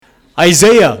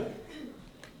Isaiah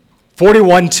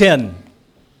 41:10.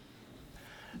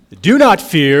 Do not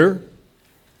fear,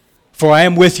 for I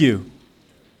am with you.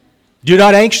 Do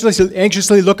not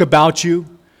anxiously look about you,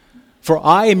 for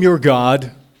I am your God.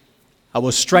 I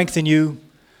will strengthen you.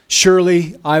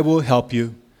 Surely I will help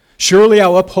you. Surely I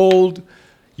will uphold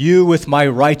you with my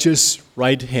righteous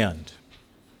right hand.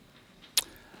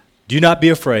 Do not be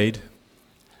afraid.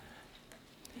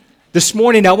 This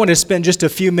morning I want to spend just a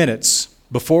few minutes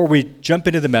before we jump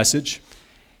into the message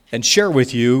and share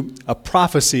with you a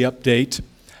prophecy update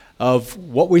of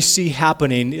what we see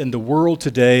happening in the world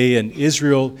today and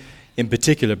Israel in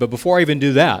particular. But before I even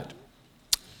do that,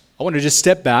 I want to just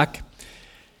step back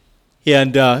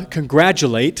and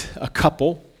congratulate a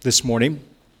couple this morning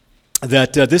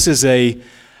that this is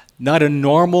not a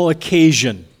normal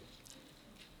occasion.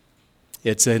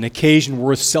 It's an occasion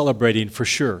worth celebrating for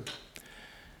sure.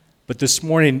 But this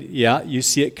morning, yeah, you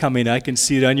see it coming. I can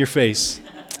see it on your face.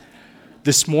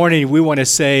 This morning, we want to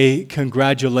say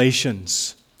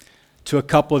congratulations to a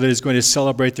couple that is going to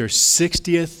celebrate their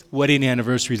 60th wedding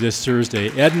anniversary this Thursday,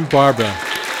 Ed and Barbara.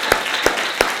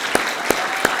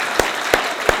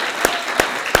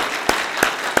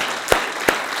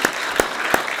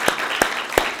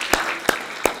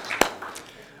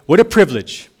 What a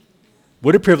privilege.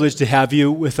 What a privilege to have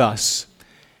you with us.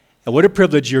 And what a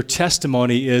privilege your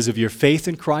testimony is of your faith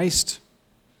in Christ.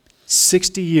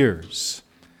 60 years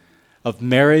of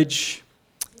marriage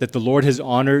that the Lord has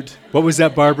honored. What was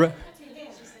that, Barbara?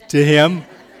 To Him.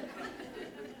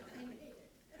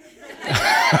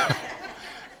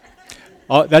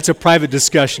 Oh, that's a private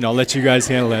discussion. I'll let you guys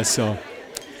handle that.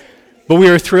 But we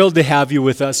are thrilled to have you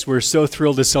with us. We're so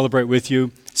thrilled to celebrate with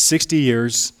you. 60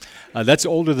 years. That's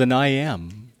older than I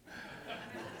am.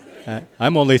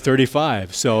 I'm only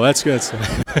 35, so that's good.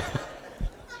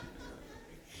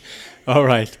 All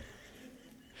right.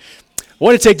 I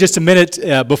want to take just a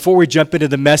minute before we jump into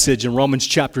the message in Romans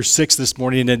chapter 6 this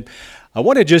morning, and I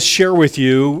want to just share with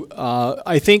you,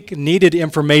 I think, needed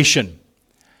information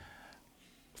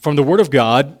from the Word of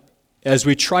God as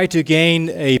we try to gain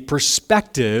a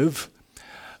perspective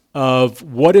of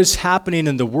what is happening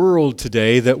in the world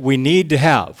today that we need to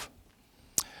have.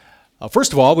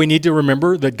 First of all, we need to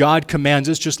remember that God commands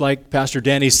us, just like Pastor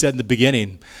Denney said in the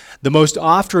beginning. The most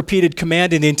oft-repeated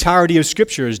command in the entirety of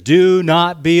Scripture is, do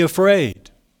not be afraid.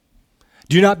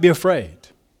 Do not be afraid.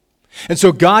 And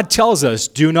so God tells us,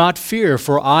 do not fear,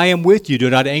 for I am with you. Do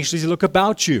not anxiously look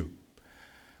about you.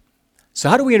 So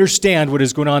how do we understand what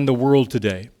is going on in the world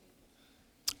today?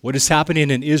 What is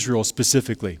happening in Israel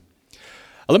specifically?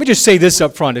 Let me just say this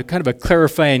up front, kind of a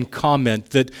clarifying comment,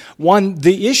 that one,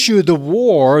 the issue, the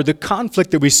war, the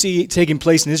conflict that we see taking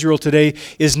place in Israel today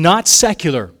is not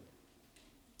secular.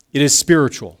 It is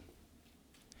spiritual.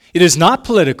 It is not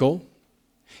political.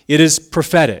 It is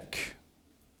prophetic.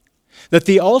 That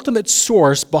the ultimate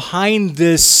source behind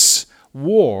this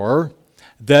war,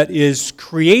 that is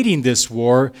creating this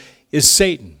war, is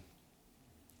Satan.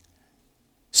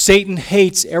 Satan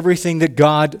hates everything that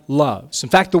God loves. In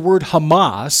fact, the word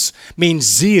Hamas means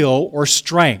zeal or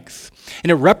strength,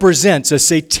 and it represents a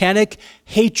satanic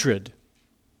hatred,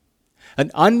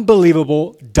 an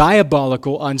unbelievable,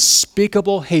 diabolical,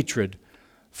 unspeakable hatred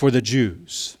for the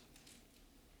Jews.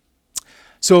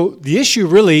 So the issue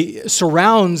really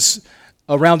surrounds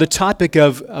around the topic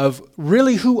of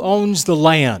really who owns the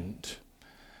land.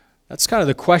 That's kind of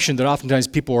the question that oftentimes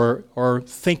people are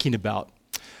thinking about.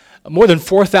 More than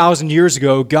 4,000 years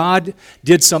ago, God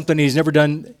did something He's never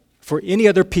done for any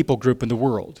other people group in the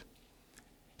world.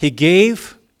 He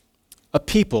gave a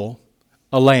people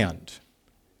a land.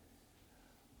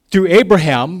 Through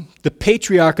Abraham, the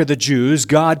patriarch of the Jews,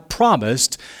 God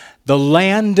promised the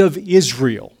land of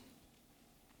Israel.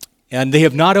 And they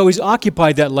have not always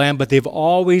occupied that land, but they've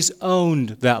always owned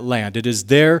that land. It is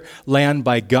their land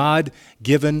by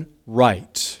God-given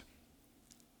right.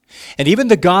 And even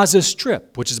the Gaza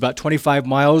Strip, which is about 25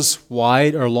 miles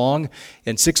wide or long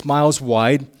and 6 miles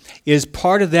wide, is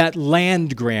part of that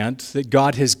land grant that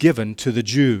God has given to the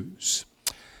Jews.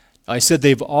 I said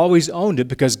they've always owned it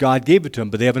because God gave it to them,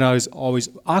 but they haven't always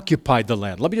occupied the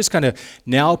land. Let me just kind of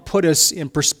now put us in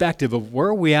perspective of where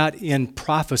are we at in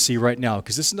prophecy right now,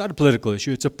 because this is not a political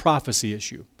issue, it's a prophecy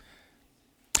issue.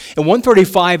 In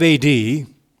 135 A.D.,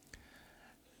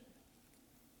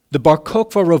 the Bar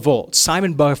Kokhba revolt,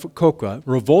 Simon Bar Kokhba,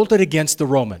 revolted against the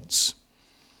Romans.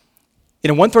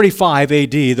 In 135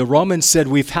 A.D., the Romans said,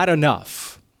 we've had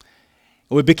enough.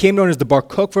 What became known as the Bar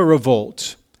Kokhba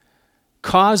revolt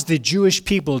caused the Jewish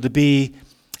people to be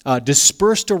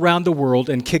dispersed around the world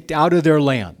and kicked out of their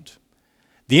land.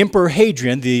 The Emperor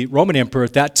Hadrian, the Roman emperor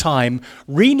at that time,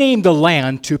 renamed the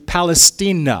land to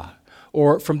Palestina,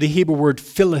 or from the Hebrew word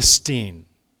Philistine.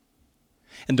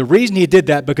 And the reason he did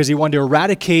that because he wanted to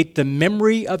eradicate the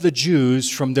memory of the Jews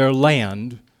from their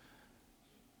land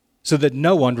so that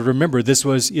no one would remember this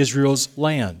was Israel's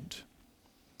land.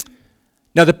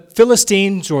 Now, the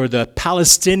Philistines or the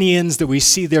Palestinians that we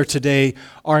see there today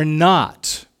are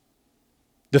not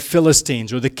the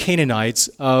Philistines or the Canaanites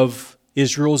of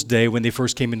Israel's day when they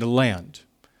first came into the land.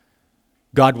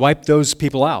 God wiped those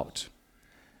people out.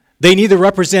 They neither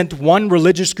represent one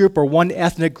religious group or one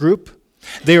ethnic group.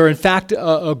 They are, in fact,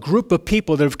 a group of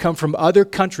people that have come from other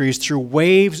countries through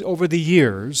waves over the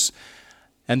years,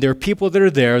 and there are people that are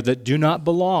there that do not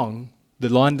belong. The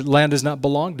land does not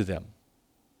belong to them.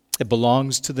 It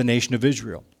belongs to the nation of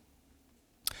Israel.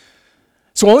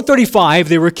 So in 135,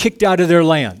 they were kicked out of their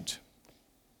land.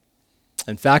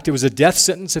 In fact, it was a death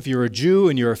sentence if you're a Jew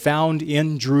and you're found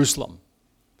in Jerusalem.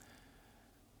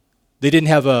 They didn't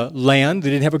have a land,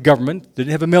 they didn't have a government, they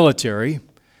didn't have a military,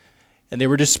 and they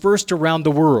were dispersed around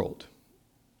the world.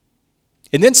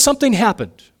 And then something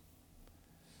happened.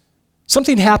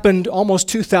 Something happened almost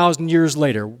 2,000 years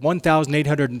later,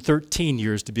 1,813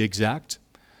 years to be exact.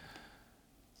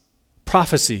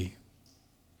 Prophecy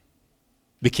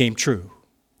became true.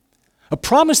 A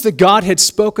promise that God had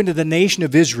spoken to the nation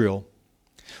of Israel,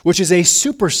 which is a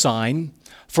super sign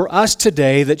for us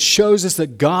today that shows us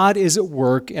that God is at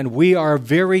work and we are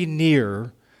very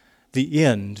near the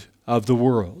end of the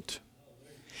world.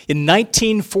 In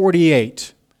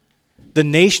 1948, the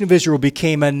nation of Israel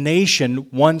became a nation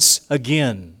once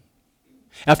again.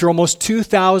 After almost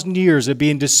 2,000 years of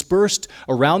being dispersed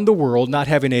around the world, not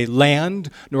having a land,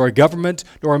 nor a government,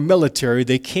 nor a military,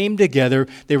 they came together.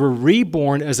 They were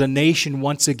reborn as a nation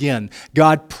once again.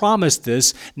 God promised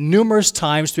this numerous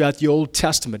times throughout the Old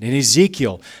Testament. In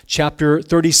Ezekiel chapter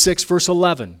 36, verse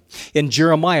 11. In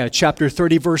Jeremiah chapter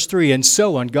 30, verse 3, and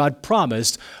so on. God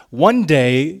promised, one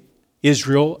day,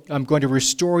 Israel, I'm going to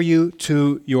restore you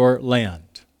to your land.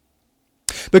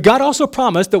 But God also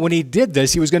promised that when he did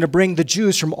this, he was going to bring the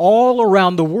Jews from all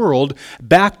around the world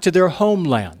back to their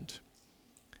homeland.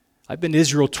 I've been to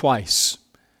Israel twice,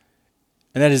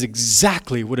 and that is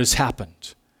exactly what has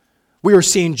happened. We are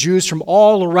seeing Jews from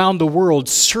all around the world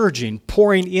surging,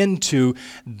 pouring into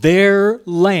their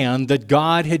land that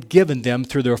God had given them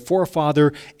through their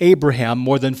forefather Abraham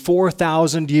more than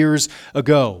 4,000 years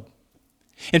ago.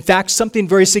 In fact, something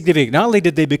very significant. Not only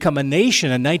did they become a nation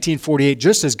in 1948,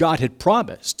 just as God had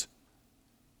promised,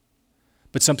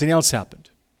 but something else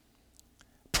happened.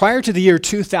 Prior to the year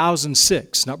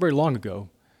 2006, not very long ago,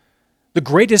 the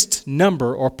greatest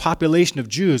number or population of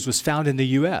Jews was found in the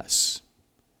U.S.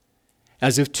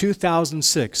 As of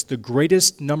 2006, the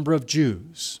greatest number of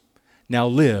Jews now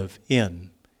live in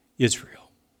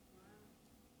Israel.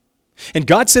 And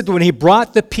God said that when he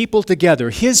brought the people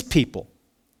together, his people,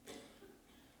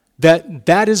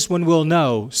 that is when we'll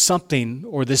know something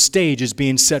or the stage is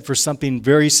being set for something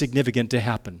very significant to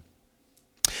happen.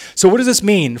 So what does this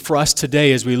mean for us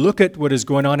today as we look at what is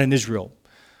going on in Israel?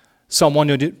 Psalm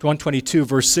 122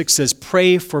 verse 6 says,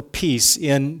 pray for peace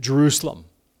in Jerusalem.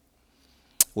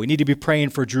 We need to be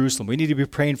praying for Jerusalem. We need to be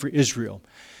praying for Israel.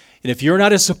 And if you're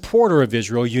not a supporter of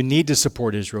Israel, you need to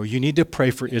support Israel. You need to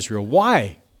pray for Israel.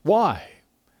 Why? Why?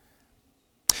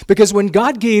 Because when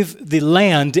God gave the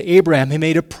land to Abraham, he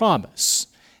made a promise.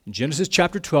 In Genesis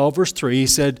chapter 12, verse 3, he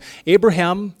said,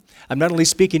 Abraham, I'm not only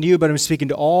speaking to you, but I'm speaking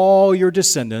to all your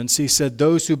descendants. He said,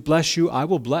 those who bless you, I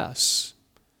will bless.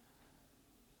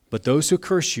 But those who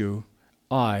curse you,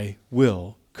 I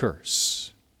will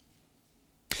curse.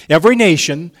 Every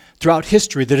nation throughout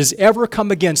history that has ever come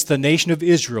against the nation of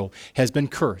Israel has been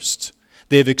cursed.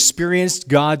 They have experienced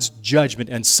God's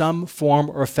judgment in some form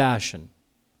or fashion.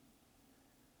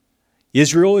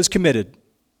 Israel is committed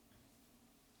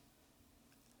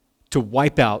to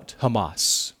wipe out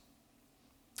Hamas.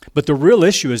 But the real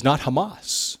issue is not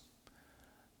Hamas.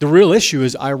 The real issue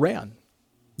is Iran.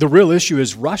 The real issue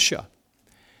is Russia.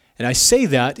 And I say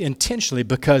that intentionally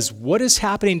because what is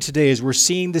happening today is we're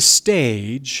seeing the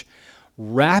stage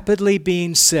rapidly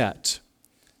being set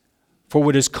for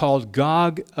what is called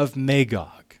Gog of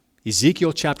Magog.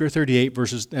 Ezekiel chapter 38,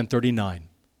 verses 39.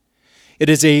 It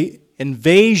is an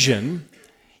invasion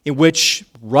in which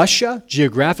Russia,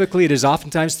 geographically, it is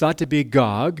oftentimes thought to be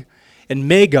Gog, and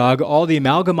Magog, all the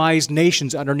amalgamized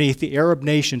nations underneath the Arab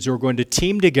nations who are going to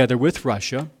team together with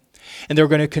Russia, and they're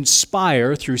going to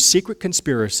conspire through secret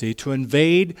conspiracy to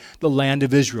invade the land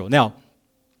of Israel. Now,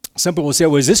 Some people will say,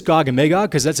 well, is this Gog and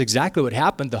Magog? Because that's exactly what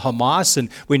happened. The Hamas, and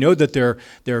we know that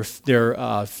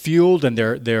they're fueled and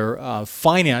they're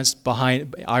financed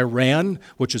behind Iran,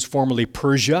 which is formerly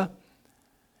Persia.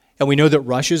 And we know that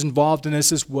Russia's involved in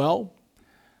this as well.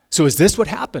 So is this what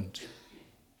happened?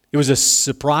 It was a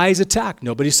surprise attack.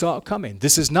 Nobody saw it coming.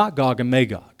 This is not Gog and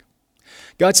Magog.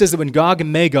 God says that when Gog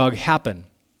and Magog happen,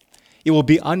 it will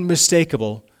be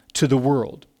unmistakable to the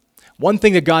world. One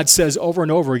thing that God says over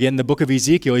and over again in the book of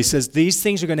Ezekiel, he says these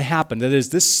things are going to happen. That is,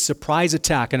 this surprise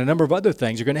attack and a number of other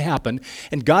things are going to happen,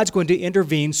 and God's going to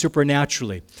intervene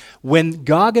supernaturally. When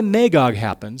Gog and Magog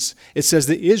happens, it says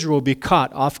that Israel will be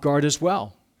caught off guard as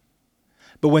well.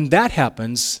 But when that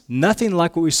happens, nothing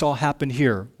like what we saw happen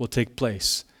here will take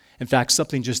place. In fact,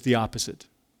 something just the opposite.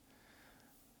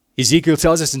 Ezekiel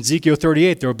tells us in Ezekiel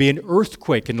 38, there will be an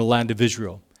earthquake in the land of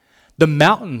Israel. The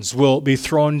mountains will be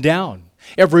thrown down.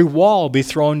 Every wall will be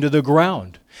thrown to the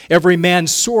ground. Every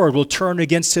man's sword will turn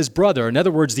against his brother. In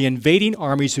other words, the invading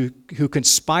armies who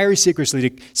conspire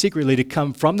secretly to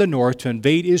come from the north to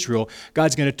invade Israel,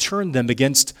 God's going to turn them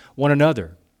against one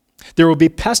another. There will be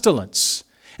pestilence,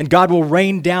 and God will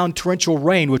rain down torrential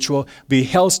rain, which will be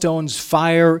hailstones,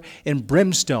 fire, and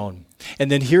brimstone.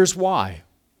 And then here's why.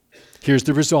 Here's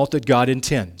the result that God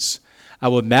intends. I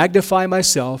will magnify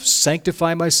myself,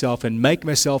 sanctify myself, and make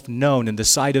myself known in the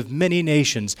sight of many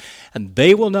nations, and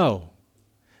they will know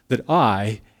that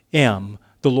I am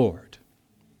the Lord.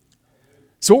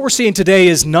 So what we're seeing today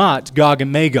is not Gog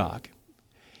and Magog.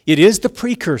 It is the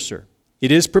precursor.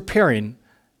 It is preparing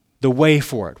the way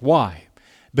for it. Why?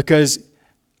 Because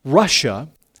Russia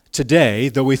today,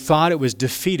 though we thought it was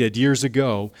defeated years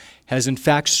ago, has in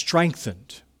fact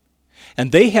strengthened.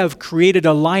 And they have created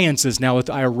alliances now with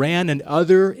Iran and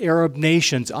other Arab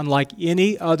nations unlike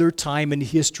any other time in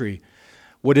history.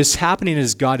 What is happening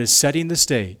is God is setting the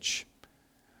stage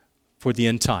for the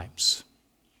end times.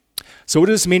 So what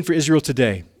does this mean for Israel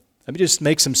today? Let me just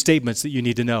make some statements that you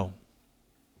need to know.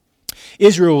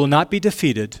 Israel will not be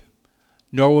defeated,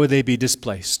 nor will they be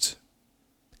displaced.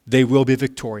 They will be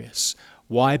victorious.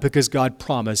 Why? Because God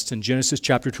promised in Genesis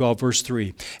chapter 12, verse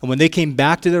 3, and when they came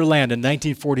back to their land in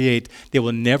 1948, they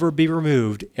will never be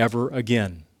removed ever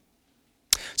again.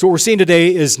 So what we're seeing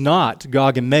today is not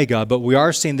Gog and Magog, but we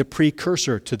are seeing the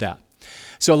precursor to that.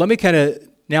 So let me kind of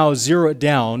now zero it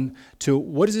down to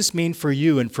what does this mean for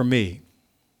you and for me?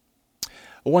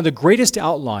 One of the greatest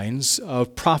outlines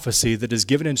of prophecy that is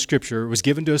given in Scripture was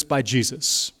given to us by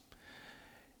Jesus.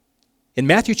 In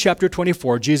Matthew chapter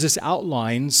 24, Jesus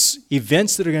outlines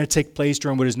events that are going to take place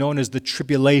during what is known as the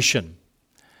tribulation.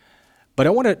 But I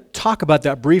want to talk about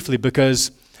that briefly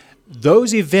because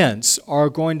those events are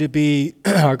going to be,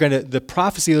 the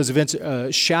prophecy of those events,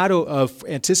 shadow of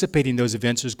anticipating those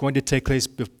events is going to take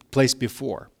place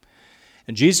before.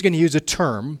 And Jesus is going to use a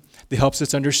term that helps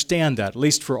us understand that, at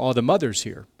least for all the mothers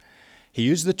here. He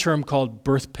used the term called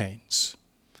birth pains.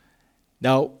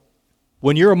 Now,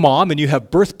 when you're a mom and you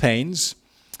have birth pains,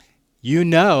 you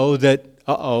know that,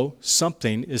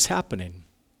 something is happening.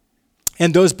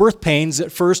 And those birth pains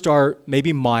at first are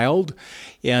maybe mild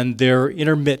and they're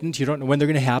intermittent. You don't know when they're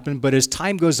going to happen, but as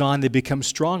time goes on, they become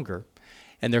stronger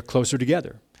and they're closer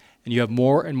together. And you have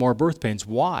more and more birth pains.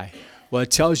 Why? Well,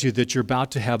 it tells you that you're about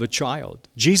to have a child.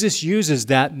 Jesus uses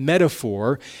that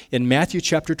metaphor in Matthew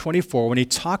chapter 24 when he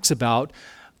talks about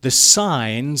the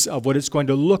signs of what it's going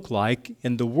to look like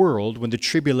in the world when the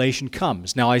tribulation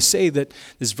comes. Now, I say that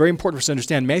this is very important for us to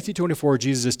understand. Matthew 24,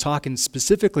 Jesus is talking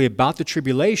specifically about the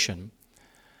tribulation,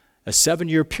 a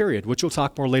 7-year period, which we'll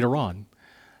talk more later on.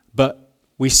 But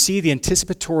we see the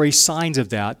anticipatory signs of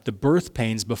that, the birth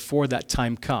pains, before that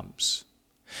time comes.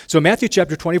 So in Matthew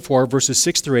chapter 24, verses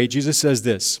 6 through 8, Jesus says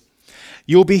this,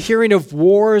 "You'll be hearing of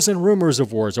wars and rumors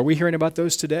of wars." Are we hearing about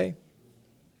those today?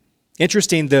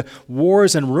 Interesting, the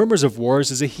wars and rumors of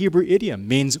wars is a Hebrew idiom,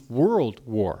 means world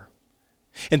war.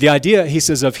 And the idea, he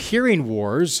says, of hearing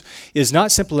wars is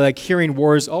not simply like hearing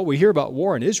wars, we hear about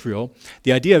war in Israel.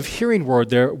 The idea of hearing war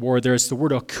there is the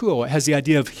word akuo. It has the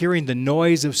idea of hearing the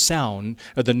noise of sound,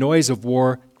 or the noise of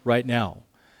war right now.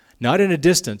 Not in a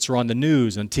distance or on the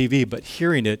news, on TV, but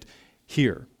hearing it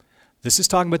here. This is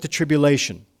talking about the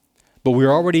tribulation. But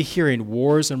we're already hearing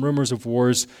wars and rumors of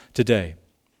wars today.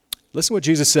 Listen to what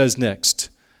Jesus says next.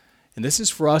 And this is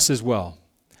for us as well.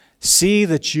 "See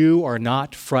that you are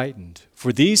not frightened,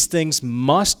 for these things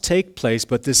must take place,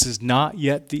 but this is not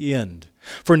yet the end.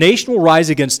 For nation will rise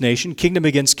against nation, kingdom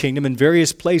against kingdom. In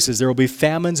various places there will be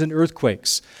famines and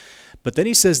earthquakes." But then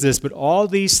he says this, "But all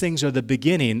these things are the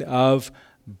beginning of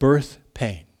birth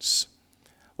pains."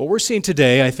 What we're seeing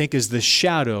today, I think, is the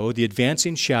shadow, the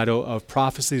advancing shadow of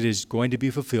prophecy that is going to be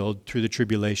fulfilled through the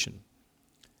tribulation.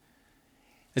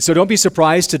 And so don't be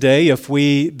surprised today if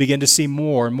we begin to see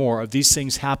more and more of these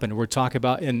things happen. We're talking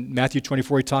about, in Matthew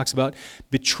 24, he talks about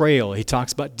betrayal. He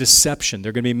talks about deception. There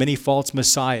are going to be many false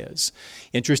messiahs.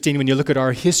 Interesting, when you look at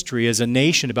our history as a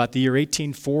nation, about the year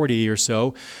 1840 or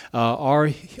so,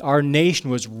 our nation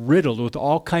was riddled with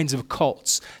all kinds of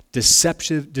cults,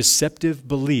 deceptive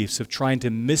beliefs of trying to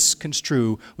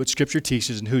misconstrue what Scripture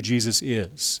teaches and who Jesus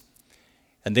is.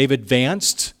 And they've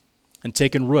advanced and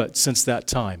taken root since that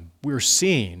time. We're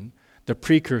seeing the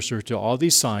precursor to all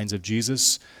these signs of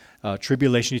Jesus'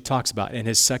 tribulation he talks about and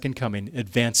his second coming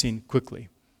advancing quickly.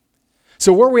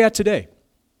 So where are we at today?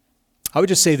 I would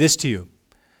just say this to you.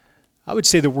 I would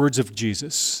say the words of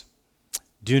Jesus.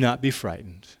 Do not be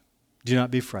frightened. Do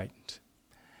not be frightened.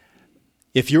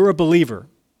 If you're a believer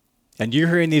and you're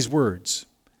hearing these words,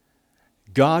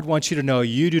 God wants you to know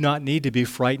you do not need to be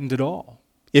frightened at all.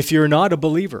 If you're not a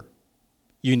believer,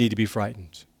 you need to be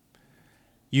frightened.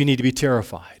 You need to be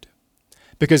terrified.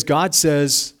 Because God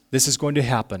says this is going to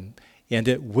happen, and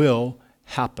it will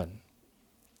happen.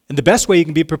 And the best way you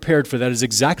can be prepared for that is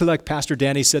exactly like Pastor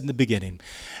Denney said in the beginning.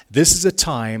 This is a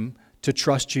time to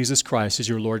trust Jesus Christ as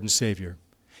your Lord and Savior.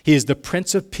 He is the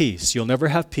Prince of Peace. You'll never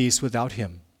have peace without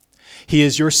Him. He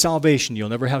is your salvation. You'll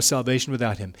never have salvation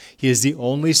without Him. He is the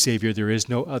only Savior. There is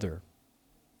no other.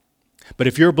 But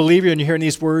if you're a believer and you're hearing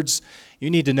these words, you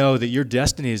need to know that your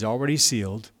destiny is already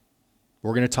sealed.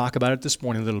 We're going to talk about it this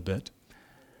morning a little bit.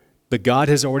 But God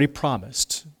has already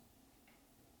promised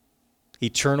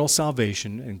eternal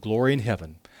salvation and glory in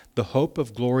heaven, the hope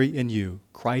of glory in you,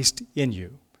 Christ in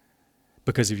you,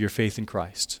 because of your faith in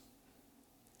Christ.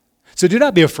 So do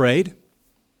not be afraid.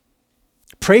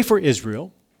 Pray for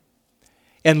Israel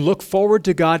and look forward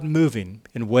to God moving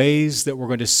in ways that we're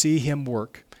going to see Him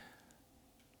work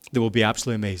that will be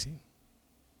absolutely amazing.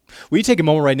 Will you take a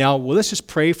moment right now? Well, let's just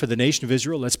pray for the nation of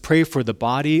Israel. Let's pray for the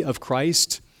body of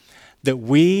Christ, that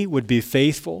we would be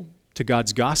faithful to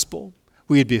God's gospel.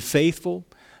 We would be faithful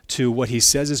to what He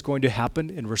says is going to happen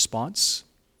in response.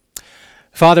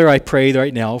 Father, I pray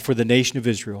right now for the nation of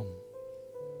Israel.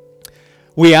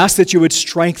 We ask that you would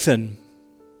strengthen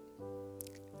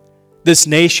this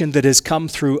nation that has come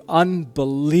through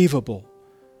unbelievable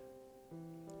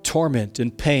torment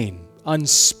and pain,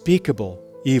 unspeakable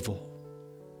evil.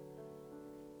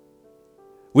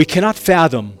 We cannot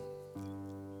fathom,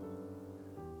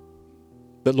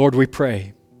 but Lord, we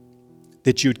pray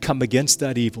that you'd come against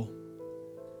that evil.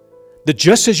 That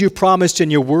just as you promised in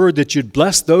your word that you'd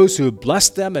bless those who bless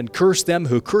them and curse them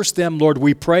who curse them, Lord,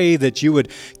 we pray that you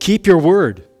would keep your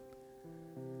word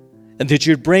and that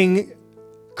you'd bring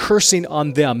cursing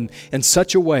on them in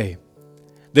such a way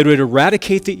that it would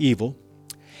eradicate the evil.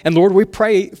 And Lord, we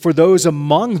pray for those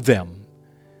among them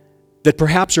that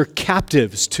perhaps are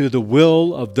captives to the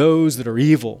will of those that are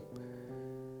evil,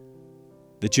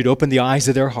 that you'd open the eyes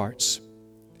of their hearts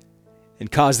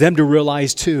and cause them to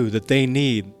realize too that they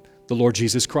need the Lord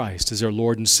Jesus Christ as their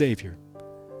Lord and Savior,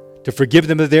 to forgive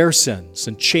them of their sins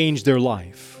and change their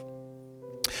life.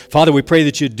 Father, we pray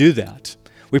that you'd do that.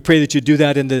 We pray that you do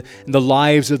that in the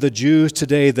lives of the Jews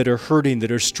today that are hurting,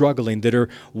 that are struggling, that are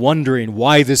wondering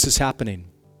why this is happening.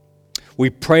 We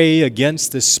pray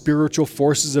against the spiritual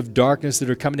forces of darkness that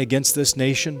are coming against this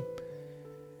nation.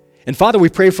 And Father, we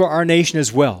pray for our nation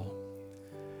as well.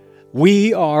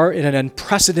 We are in an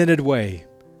unprecedented way,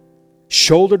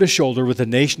 shoulder to shoulder with the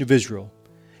nation of Israel,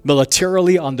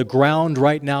 militarily on the ground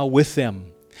right now with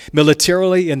them,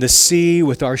 militarily in the sea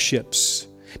with our ships,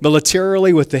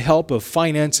 militarily with the help of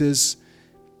finances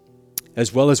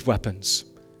as well as weapons.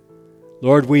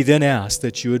 Lord, we then ask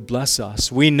that you would bless us.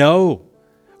 We know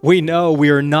we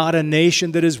are not a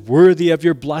nation that is worthy of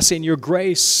your blessing, your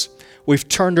grace. We've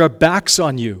turned our backs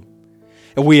on you,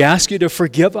 and we ask you to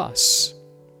forgive us.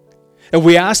 And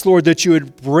we ask, Lord, that you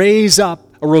would raise up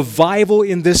a revival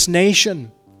in this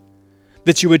nation,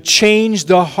 that you would change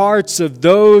the hearts of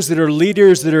those that are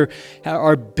leaders that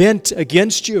are bent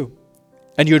against you,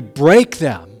 and you would break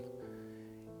them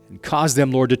and cause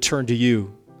them, Lord, to turn to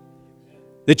you.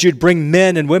 That you'd bring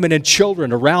men and women and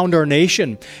children around our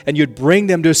nation, and you'd bring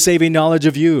them to a saving knowledge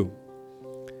of you.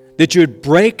 That you would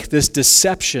break this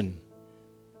deception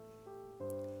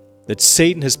that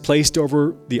Satan has placed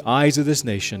over the eyes of this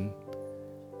nation,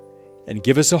 and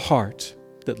give us a heart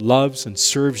that loves and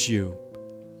serves you.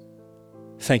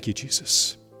 Thank you,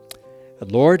 Jesus.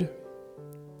 And Lord,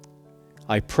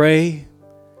 I pray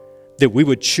that we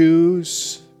would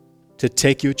choose to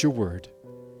take you at your word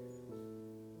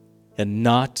and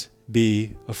not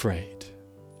be afraid.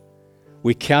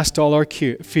 We cast all our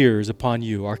fears upon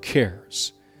you, our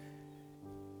cares.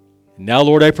 And now,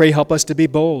 Lord, I pray, help us to be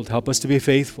bold, help us to be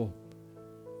faithful.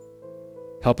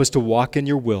 Help us to walk in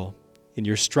your will, in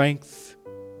your strength.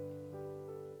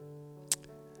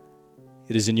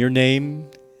 It is in your name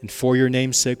and for your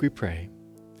name's sake we pray.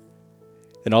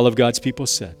 And all of God's people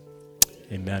said,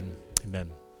 amen. Amen.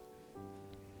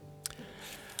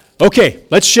 Okay,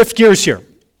 let's shift gears here.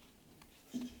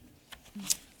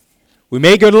 We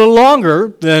may go a little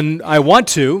longer than I want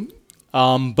to,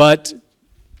 but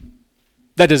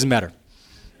that doesn't matter.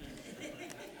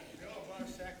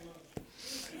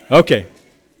 Okay,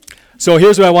 so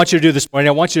here's what I want you to do this morning.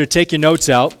 I want you to take your notes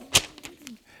out,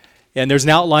 and there's an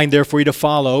outline there for you to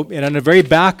follow. And on the very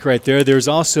back right there, there's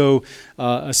also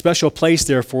a special place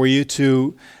there for you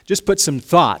to just put some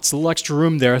thoughts, a little extra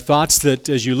room there, thoughts that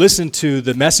as you listen to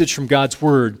the message from God's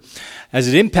Word, as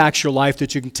it impacts your life,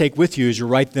 that you can take with you as you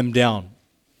write them down.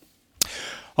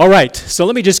 All right, so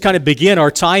let me just kind of begin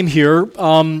our time here.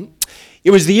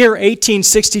 It was the year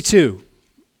 1862.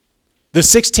 The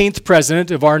 16th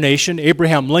president of our nation,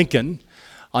 Abraham Lincoln,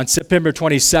 on September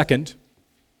 22nd,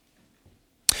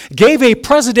 gave a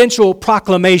presidential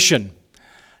proclamation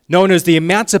known as the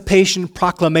Emancipation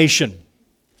Proclamation.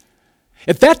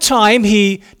 At that time,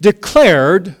 he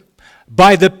declared,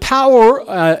 by the power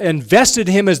invested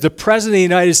in him as the President of the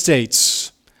United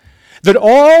States, that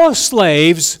all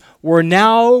slaves were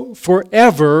now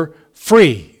forever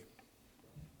free.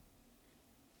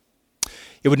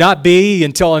 It would not be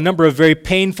until a number of very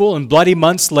painful and bloody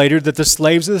months later that the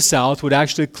slaves of the South would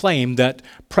actually claim that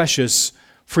precious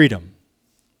freedom.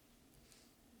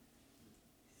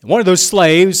 One of those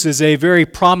slaves is a very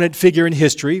prominent figure in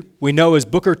history we know as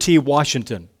Booker T.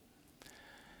 Washington.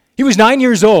 He was 9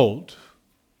 years old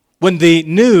when the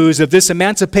news of this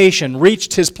emancipation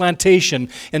reached his plantation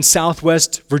in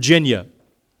southwest Virginia.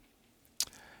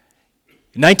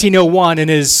 In 1901, in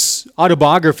his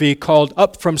autobiography called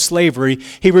Up from Slavery,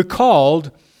 he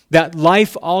recalled that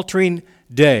life-altering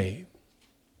day.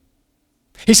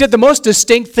 He said, the most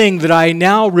distinct thing that I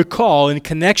now recall in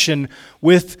connection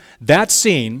with that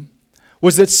scene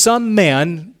was that some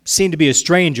man, seen to be a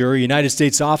stranger, a United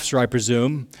States officer, I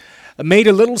presume, made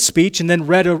a little speech and then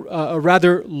read a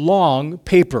rather long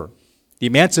paper, the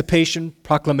Emancipation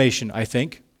Proclamation, I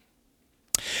think.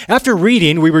 After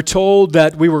reading, we were told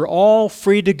that we were all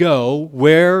free to go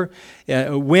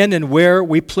when and where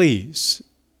we please.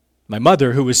 My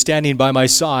mother, who was standing by my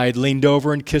side, leaned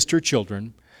over and kissed her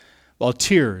children, while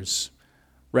tears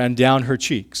ran down her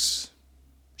cheeks.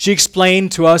 She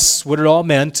explained to us what it all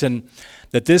meant and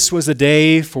that this was a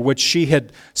day for which she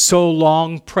had so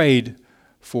long prayed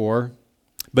for,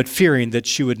 but fearing that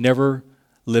she would never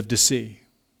live to see.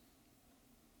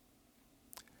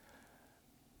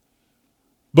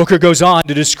 Booker goes on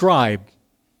to describe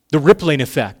the rippling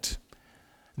effect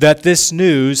that this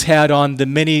news had on the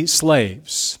many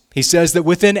slaves. He says that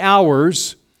within a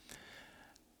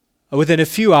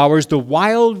few hours, the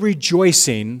wild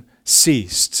rejoicing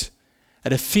ceased,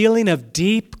 and a feeling of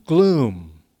deep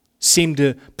gloom seemed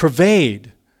to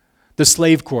pervade the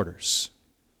slave quarters.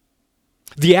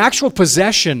 The actual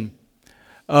possession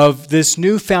of this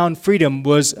newfound freedom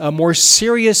was a more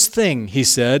serious thing, he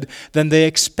said, than they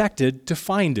expected to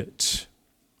find it.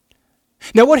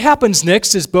 Now, what happens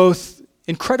next is both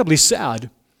incredibly sad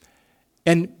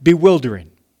and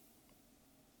bewildering.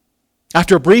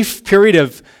 After a brief period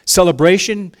of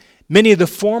celebration, many of the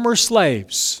former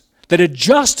slaves that had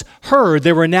just heard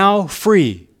they were now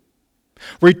free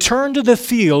returned to the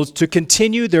fields to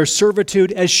continue their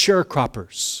servitude as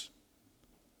sharecroppers.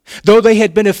 Though they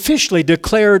had been officially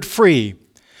declared free,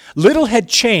 little had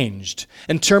changed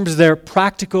in terms of their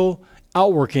practical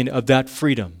outworking of that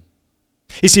freedom.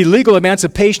 You see, legal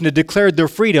emancipation had declared their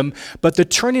freedom, but the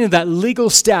turning of that legal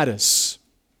status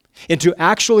into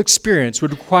actual experience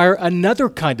would require another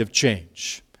kind of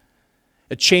change,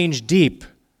 a change deep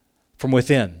from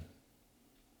within.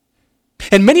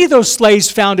 And many of those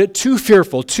slaves found it too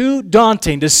fearful, too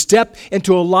daunting to step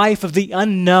into a life of the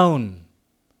unknown,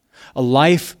 a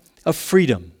life of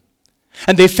freedom.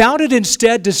 And they found it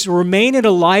instead to remain in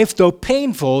a life, though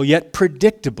painful, yet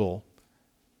predictable,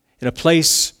 in a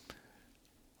place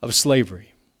of slavery.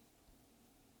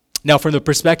 Now, from the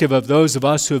perspective of those of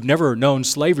us who have never known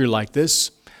slavery like this,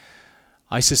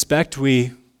 I suspect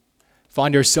we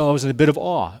find ourselves in a bit of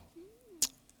awe.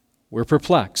 We're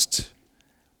perplexed.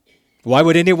 Why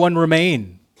would anyone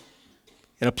remain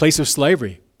in a place of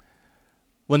slavery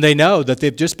when they know that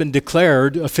they've just been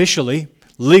declared officially,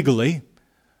 legally,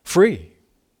 free?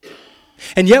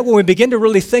 And yet when we begin to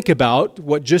really think about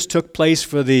what just took place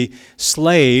for the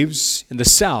slaves in the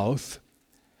South,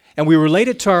 and we relate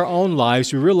it to our own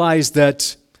lives, we realize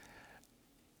that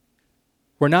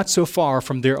we're not so far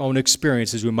from their own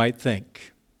experience as we might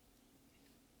think.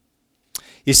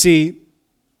 You see,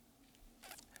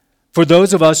 for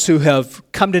those of us who have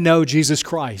come to know Jesus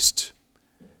Christ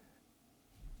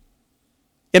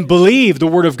and believe the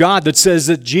Word of God that says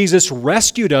that Jesus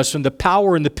rescued us from the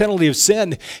power and the penalty of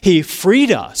sin, He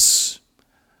freed us.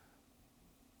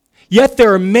 Yet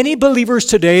there are many believers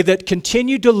today that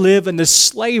continue to live in the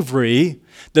slavery,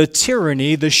 the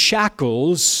tyranny, the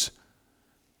shackles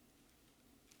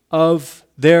of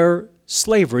their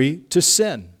slavery to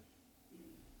sin.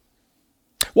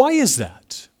 Why is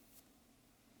that?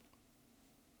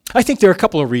 I think there are a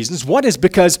couple of reasons. One is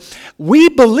because we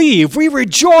believe, we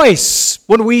rejoice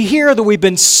when we hear that we've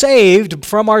been saved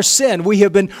from our sin. We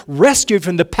have been rescued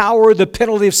from the power, the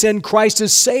penalty of sin. Christ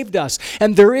has saved us.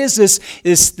 And there is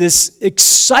this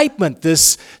excitement,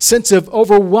 this sense of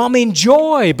overwhelming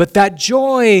joy. But that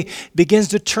joy begins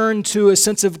to turn to a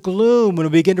sense of gloom when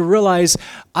we begin to realize,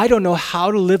 I don't know how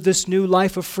to live this new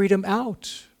life of freedom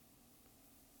out.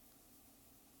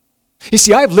 You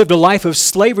see, I've lived a life of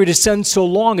slavery to sin so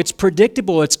long, it's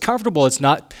predictable, it's comfortable, it's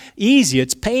not easy,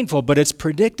 it's painful, but it's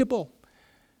predictable.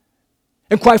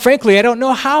 And quite frankly, I don't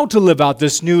know how to live out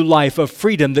this new life of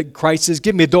freedom that Christ has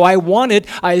given me. Though I want it,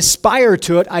 I aspire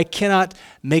to it, I cannot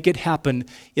make it happen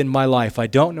in my life. I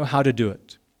don't know how to do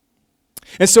it.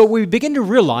 And so we begin to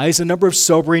realize a number of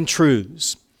sobering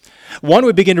truths. One,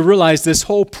 we begin to realize this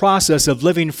whole process of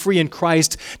living free in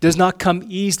Christ does not come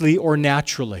easily or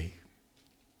naturally.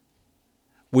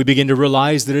 We begin to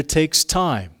realize that it takes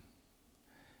time.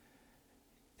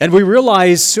 And we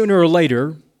realize sooner or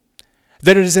later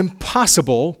that it is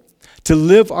impossible to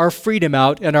live our freedom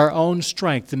out in our own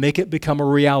strength to make it become a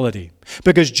reality.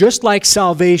 Because just like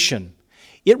salvation,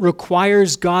 it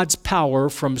requires God's power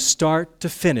from start to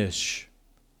finish.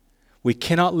 We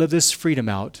cannot live this freedom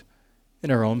out in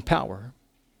our own power.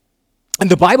 And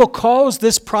the Bible calls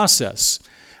this process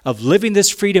of living this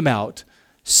freedom out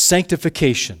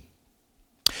sanctification.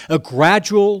 A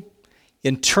gradual,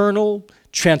 internal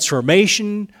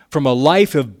transformation from a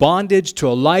life of bondage to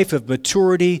a life of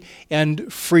maturity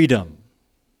and freedom.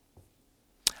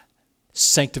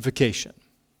 Sanctification.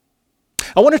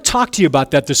 I want to talk to you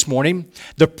about that this morning,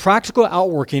 the practical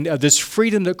outworking of this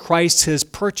freedom that Christ has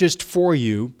purchased for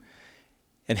you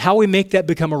and how we make that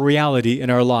become a reality in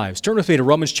our lives. Turn with me to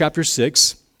Romans chapter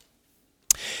 6.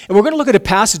 And we're going to look at a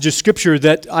passage of Scripture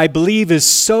that I believe is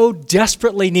so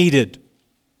desperately needed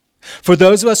for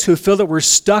those of us who feel that we're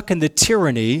stuck in the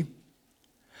tyranny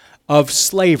of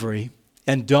slavery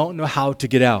and don't know how to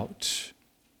get out.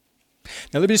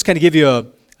 Now let me just kind of give you a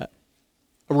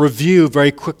review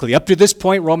very quickly. Up to this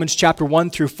point, Romans chapter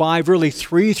 1 through 5, really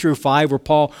 3 through 5, where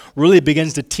Paul really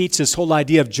begins to teach this whole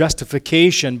idea of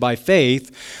justification by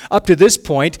faith. Up to this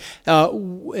point,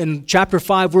 in chapter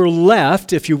 5, we're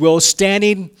left, if you will,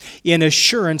 standing in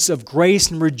assurance of grace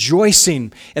and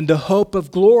rejoicing in the hope of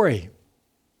glory.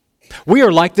 We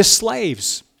are like the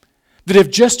slaves that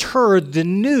have just heard the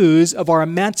news of our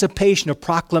emancipation, of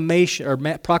proclamation of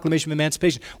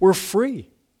emancipation. We're free.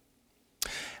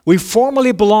 We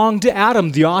formerly belonged to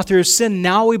Adam, the author of sin.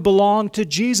 Now we belong to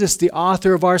Jesus, the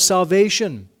author of our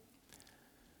salvation.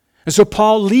 And so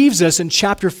Paul leaves us in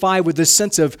chapter 5 with this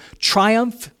sense of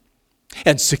triumph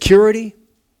and security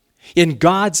in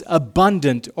God's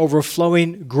abundant,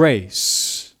 overflowing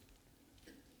grace.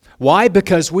 Why?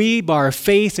 Because we, by our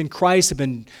faith in Christ, have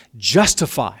been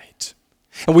justified.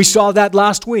 And we saw that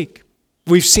last week.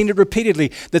 We've seen it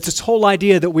repeatedly, that this whole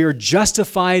idea that we are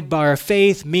justified by our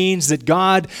faith means that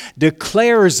God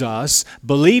declares us,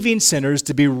 believing sinners,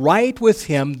 to be right with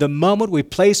Him the moment we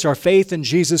place our faith in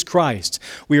Jesus Christ.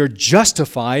 We are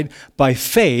justified by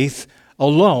faith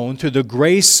alone through the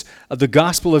grace of the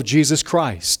gospel of Jesus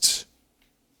Christ.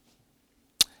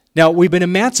 Now, we've been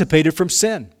emancipated from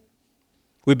sin.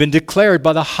 We've been declared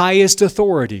by the highest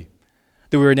authority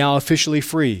that we are now officially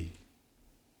free.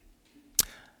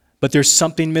 But there's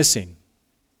something missing,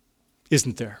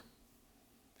 isn't there?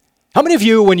 How many of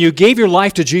you, when you gave your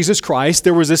life to Jesus Christ,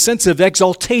 there was a sense of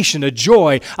exaltation, a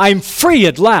joy? I'm free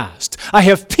at last. I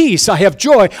have peace. I have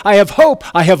joy. I have hope.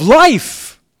 I have life.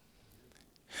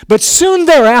 But soon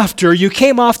thereafter, you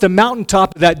came off the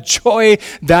mountaintop of that joy,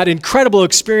 that incredible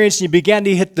experience, and you began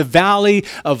to hit the valley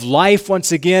of life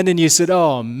once again, and you said,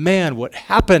 oh man, what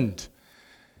happened?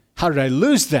 How did I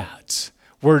lose that?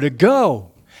 Where did it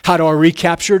go? How do I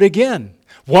recapture it again?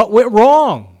 What went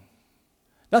wrong?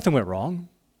 Nothing went wrong.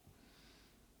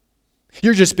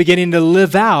 You're just beginning to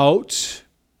live out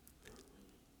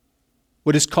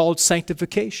what is called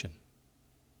sanctification.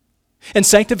 And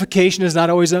sanctification is not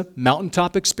always a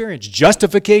mountaintop experience.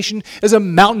 Justification is a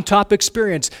mountaintop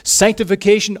experience.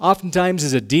 Sanctification oftentimes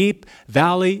is a deep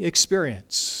valley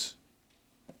experience.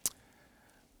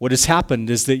 what has happened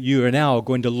is that you are now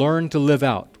going to learn to live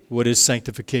out what is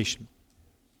sanctification.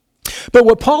 But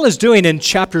what Paul is doing in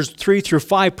chapters 3 through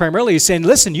 5 primarily is saying,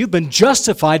 listen, you've been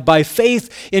justified by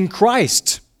faith in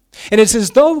Christ. And it's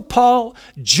as though Paul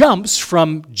jumps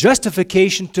from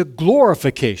justification to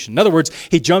glorification. In other words,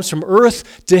 he jumps from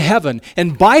earth to heaven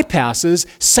and bypasses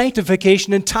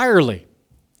sanctification entirely.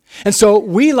 And so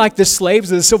we, like the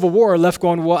slaves of the Civil War, are left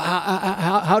going, well,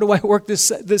 how do I work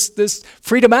this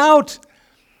freedom out?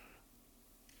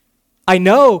 I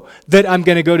know that I'm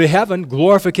going to go to heaven,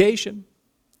 glorification.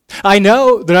 I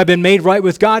know that I've been made right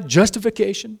with God,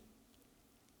 justification.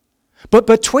 But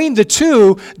between the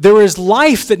two, there is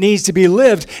life that needs to be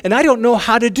lived, and I don't know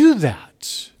how to do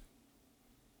that.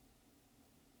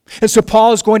 And so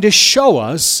Paul is going to show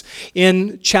us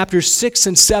in chapters 6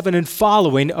 and 7 and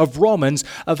following of Romans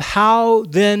of how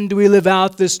then do we live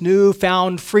out this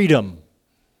newfound freedom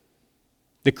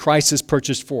that Christ has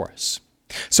purchased for us.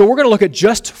 So we're going to look at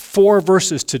just 4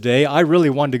 verses today. I really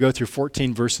wanted to go through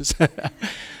 14 verses.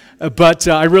 But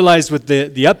I realized with the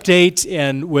update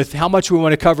and with how much we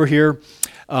want to cover here,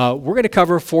 we're going to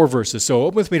cover 4 verses. So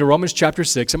open with me to Romans chapter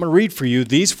 6. I'm going to read for you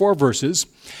these 4 verses.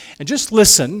 And just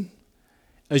listen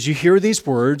as you hear these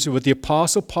words, what the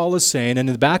Apostle Paul is saying. And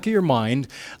in the back of your mind,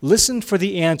 listen for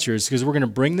the answers, because we're going to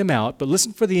bring them out. But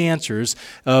listen for the answers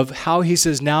of how he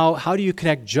says, now, how do you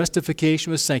connect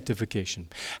justification with sanctification?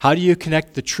 How do you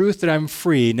connect the truth that I'm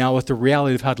free now with the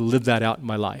reality of how to live that out in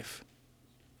my life?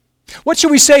 What shall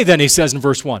we say then, he says in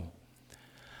verse 1?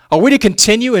 Are we to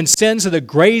continue in sin so that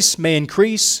grace may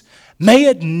increase? May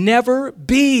it never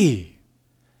be.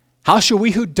 How shall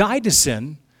we who died to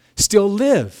sin still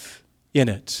live in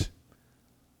it?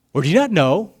 Or do you not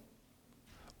know?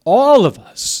 All of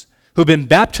us who have been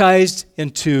baptized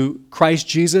into Christ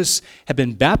Jesus have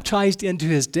been baptized into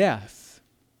his death.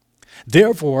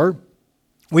 Therefore,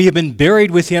 we have been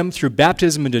buried with him through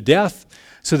baptism into death,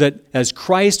 so that as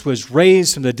Christ was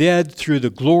raised from the dead through the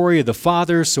glory of the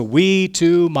Father, so we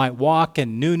too might walk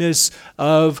in newness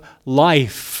of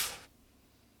life.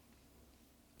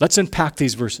 Let's unpack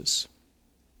these verses.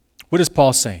 What is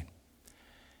Paul saying?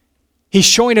 He's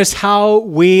showing us how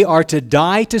we are to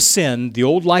die to sin, the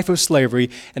old life of slavery,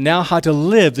 and now how to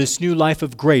live this new life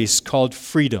of grace called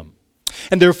freedom.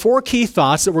 And there are 4 key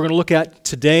thoughts that we're going to look at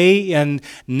today and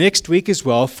next week as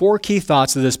well. 4 key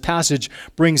thoughts that this passage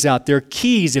brings out. They're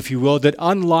keys, if you will, that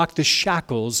unlock the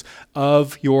shackles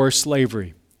of your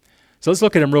slavery. So let's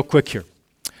look at them real quick here.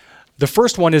 The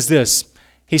first one is this.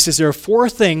 He says there are 4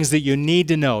 things that you need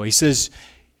to know. He says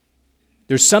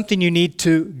there's something you need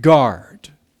to guard.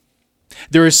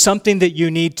 There is something that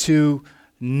you need to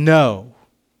know.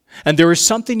 And there is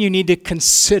something you need to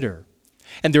consider.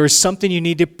 And there is something you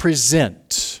need to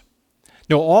present.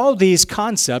 Now, all these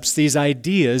concepts, these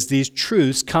ideas, these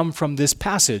truths come from this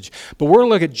passage. But we're going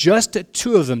to look at just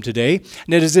 2 of them today.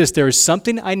 And it is this. There is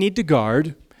something I need to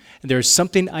guard, and there is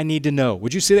something I need to know.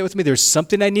 Would you say that with me? There's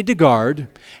something I need to guard,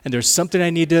 and there's something I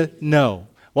need to know.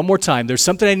 One more time. There's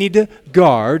something I need to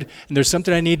guard, and there's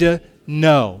something I need to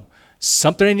know.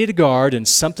 Something I need to guard, and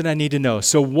something I need to know.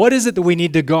 So what is it that we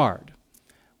need to guard?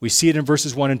 We see it in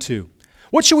verses 1 and 2.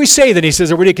 What shall we say then? He says,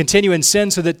 are we to continue in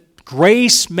sin so that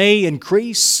grace may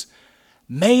increase?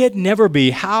 May it never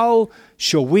be. How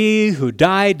shall we who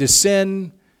died to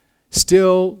sin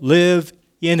still live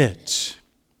in it?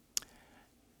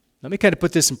 Let me kind of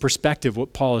put this in perspective,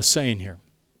 what Paul is saying here.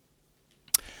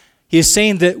 He is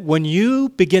saying that when you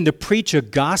begin to preach a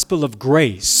gospel of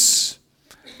grace,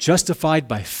 justified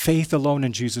by faith alone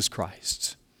in Jesus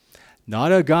Christ,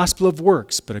 not a gospel of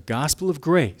works, but a gospel of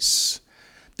grace,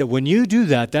 that when you do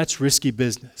that, that's risky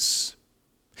business.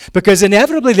 Because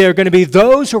inevitably there are going to be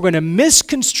those who are going to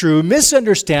misconstrue,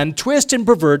 misunderstand, twist, and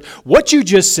pervert what you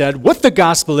just said, what the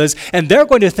gospel is, and they're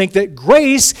going to think that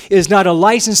grace is not a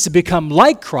license to become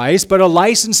like Christ, but a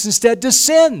license instead to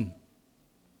sin.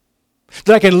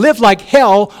 That I can live like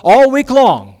hell all week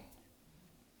long.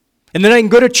 And then I can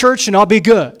go to church and I'll be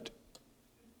good.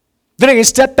 Then I can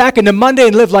step back into Monday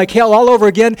and live like hell all over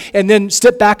again, and then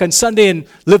step back on Sunday and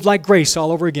live like grace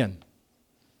all over again.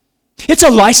 It's a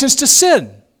license to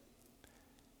sin.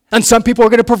 And some people are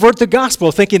going to pervert the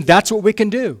gospel thinking that's what we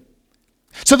can do.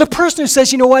 So the person who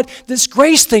says, you know what, this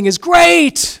grace thing is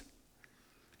great.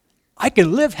 I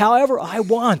can live however I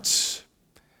want.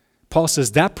 Paul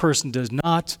says that person does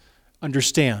not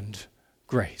understand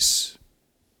grace.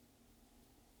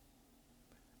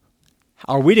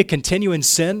 Are we to continue in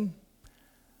sin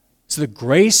so that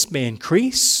grace may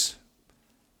increase?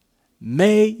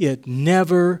 May it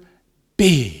never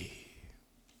be.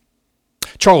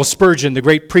 Charles Spurgeon, the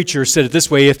great preacher, said it this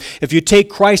way, if you take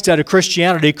Christ out of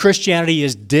Christianity, Christianity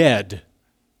is dead.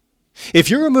 If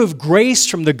you remove grace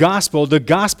from the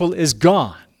gospel is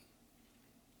gone.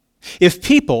 If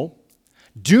people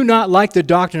do not like the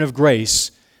doctrine of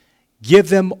grace, give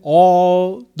them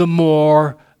all the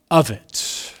more of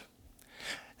it.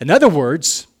 In other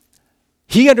words,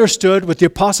 he understood what the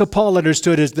Apostle Paul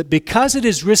understood is that because it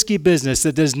is risky business,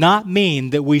 that does not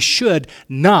mean that we should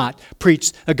not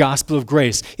preach a gospel of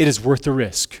grace. It is worth the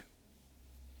risk.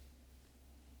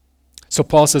 So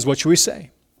Paul says, what should we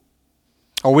say?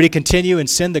 Are we to continue in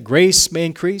sin that grace may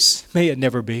increase? May it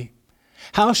never be.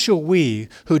 How shall we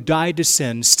who died to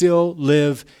sin still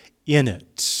live in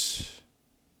it?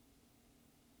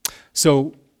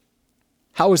 So,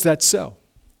 how is that so?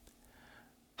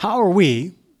 How are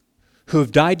we who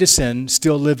have died to sin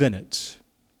still live in it?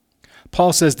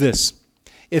 Paul says this,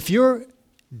 if you're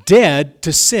dead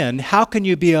to sin, how can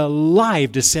you be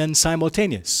alive to sin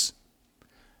simultaneous?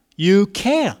 You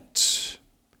can't.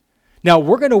 Now,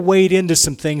 we're going to wade into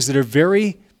some things that are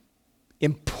very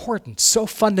important, so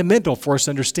fundamental for us to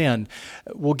understand.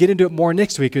 We'll get into it more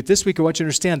next week, but this week I want you to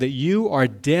understand that you are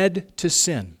dead to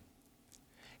sin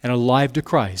and alive to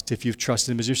Christ if you've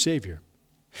trusted Him as your Savior.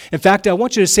 In fact, I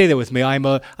want you to say that with me. I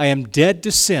am dead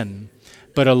to sin,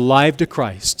 but alive to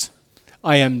Christ.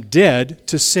 I am dead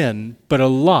to sin, but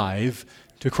alive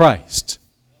to Christ.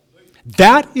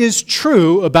 That is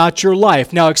true about your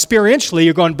life. Now, experientially,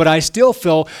 you're going, but I still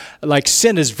feel like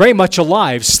sin is very much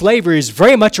alive. Slavery is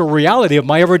very much a reality of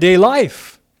my everyday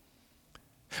life.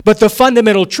 But the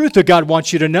fundamental truth that God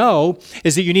wants you to know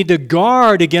is that you need to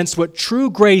guard against what true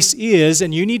grace is,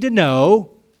 and you need to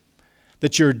know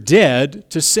that you're dead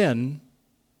to sin,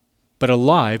 but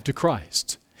alive to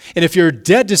Christ. And if you're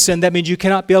dead to sin, that means you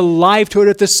cannot be alive to it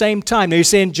at the same time. Now, you're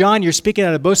saying, John, you're speaking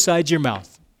out of both sides of your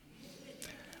mouth.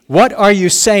 What are you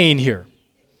saying here?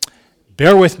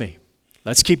 Bear with me.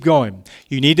 Let's keep going.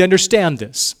 You need to understand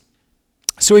this.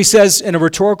 So he says in a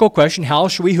rhetorical question, how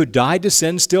shall we who died to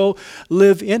sin still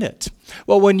live in it?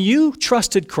 Well, when you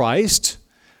trusted Christ,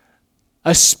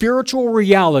 a spiritual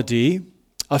reality,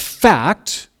 a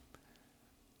fact,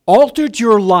 altered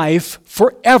your life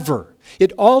forever.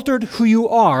 It altered who you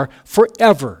are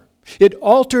forever. It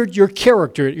altered your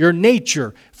character, your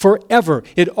nature forever.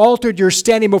 It altered your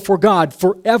standing before God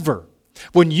forever.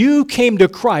 When you came to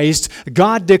Christ,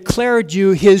 God declared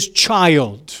you His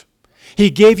child. He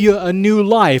gave you a new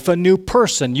life, a new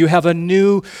person. You have a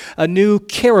new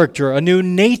character, a new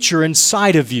nature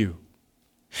inside of you.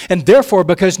 And therefore,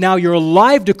 because now you're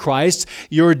alive to Christ,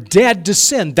 you're dead to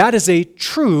sin. That is a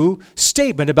true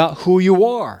statement about who you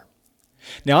are.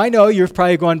 Now, I know you're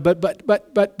probably going, but,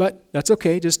 that's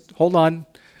okay. Just hold on.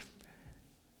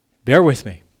 Bear with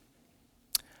me.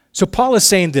 So Paul is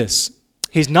saying this.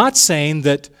 He's not saying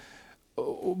that,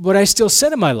 but I still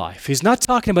sin in my life. He's not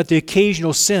talking about the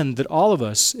occasional sin that all of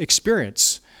us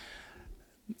experience.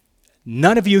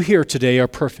 None of you here today are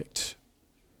perfect.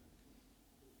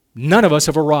 None of us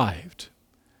have arrived.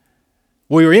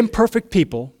 We are imperfect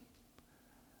people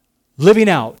living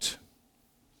out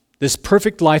this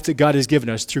perfect life that God has given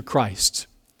us through Christ.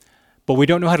 But we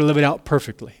don't know how to live it out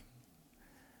perfectly.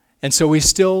 And so we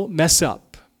still mess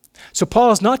up. So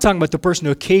Paul is not talking about the person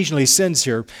who occasionally sins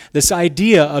here. This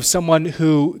idea of someone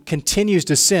who continues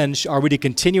to sin, are we to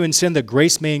continue in sin that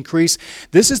grace may increase?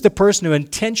 This is the person who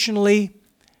intentionally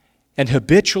and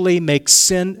habitually makes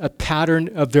sin a pattern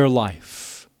of their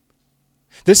life.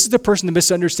 This is the person that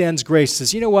misunderstands grace,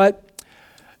 says, you know what?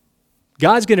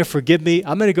 God's going to forgive me.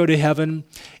 I'm going to go to heaven.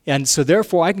 And so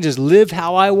therefore, I can just live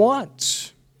how I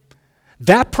want.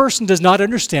 That person does not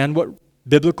understand what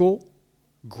biblical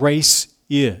grace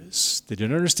is. They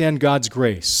don't understand God's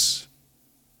grace.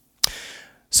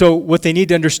 So what they need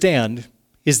to understand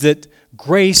is that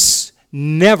grace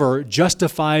never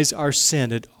justifies our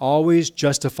sin. It always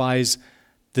justifies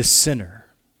the sinner.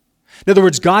 In other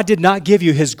words, God did not give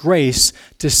you His grace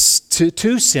to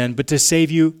sin, but to save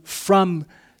you from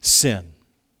sin.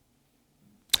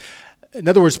 In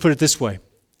other words, put it this way.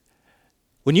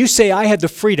 When you say, I have the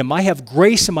freedom, I have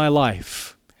grace in my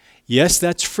life, yes,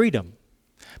 that's freedom.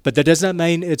 But that does not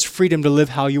mean it's freedom to live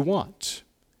how you want.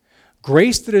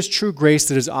 Grace that is true grace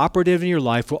that is operative in your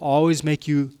life will always make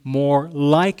you more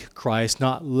like Christ,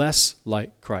 not less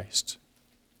like Christ.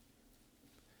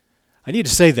 I need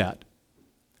to say that.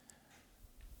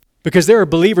 Because there are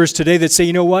believers today that say,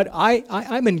 you know what,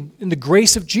 I'm in the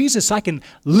grace of Jesus. I can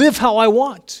live how I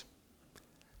want.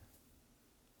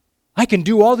 I can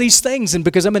do all these things, and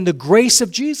because I'm in the grace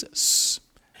of Jesus.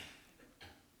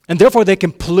 And therefore they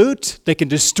can pollute, they can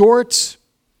distort,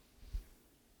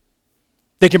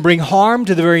 they can bring harm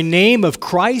to the very name of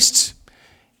Christ.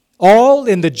 all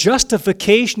in the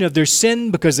justification of their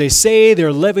sin because they say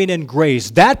they're living in grace.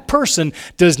 That person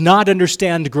does not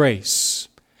understand grace.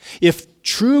 If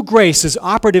true grace is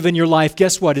operative in your life,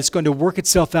 guess what? It's going to work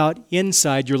itself out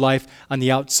inside your life on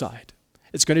the outside.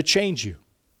 It's going to change you.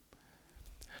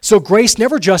 So grace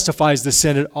never justifies the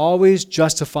sin. It always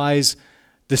justifies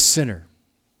the sinner.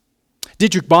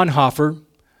 Dietrich Bonhoeffer,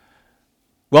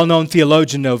 well-known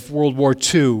theologian of World War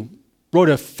II, wrote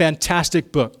a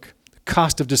fantastic book, The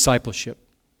Cost of Discipleship.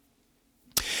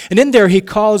 And in there he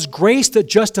calls grace that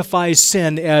justifies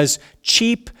sin as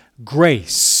cheap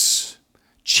grace.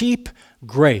 Cheap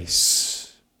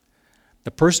grace.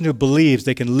 The person who believes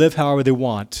they can live however they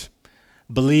want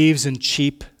believes in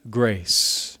cheap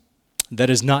grace. That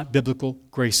is not biblical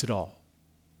grace at all.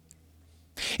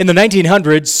 In the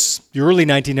 1900s, the early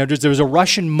 1900s, there was a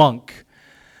Russian monk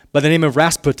by the name of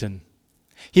Rasputin.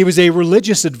 He was a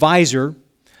religious advisor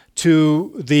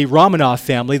to the Romanov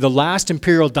family, the last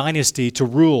imperial dynasty to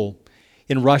rule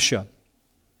in Russia.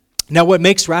 Now, what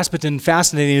makes Rasputin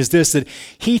fascinating is this, that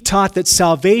he taught that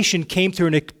salvation came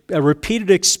through a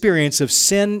repeated experience of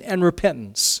sin and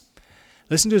repentance.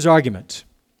 Listen to his argument.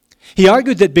 He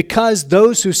argued that because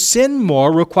those who sin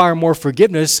more require more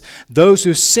forgiveness, those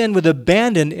who sin with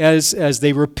abandon as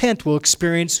they repent will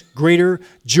experience greater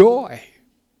joy.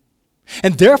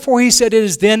 And therefore, he said, it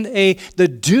is then the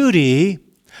duty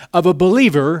of a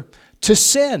believer to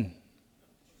sin.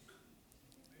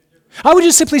 I would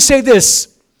just simply say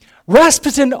this.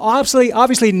 Rasputin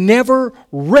obviously never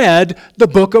read the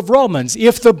book of Romans,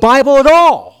 if the Bible at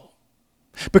all.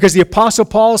 Because the Apostle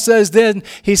Paul says then,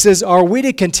 he says, are we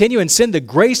to continue in sin that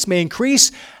grace may increase?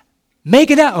 May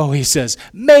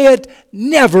it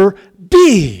never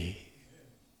be.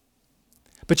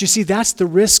 But you see, that's the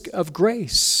risk of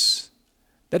grace.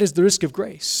 That is the risk of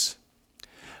grace.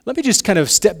 Let me just kind of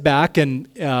step back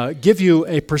and give you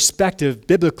a perspective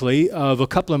biblically of a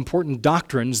couple of important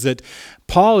doctrines that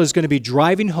Paul is going to be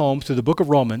driving home through the book of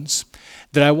Romans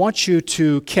that I want you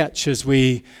to catch as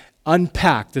we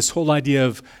unpack this whole idea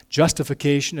of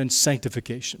justification and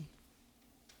sanctification.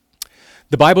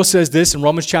 The Bible says this in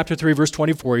Romans chapter 3, verse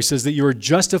 24. He says that you are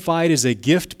justified as a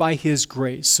gift by his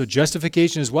grace. So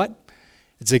justification is what?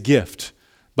 It's a gift.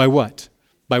 By what?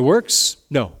 By works?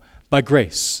 No, by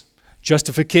grace.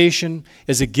 Justification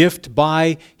is a gift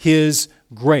by his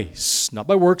grace. Not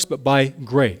by works, but by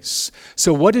grace.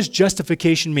 So what does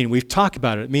justification mean? We've talked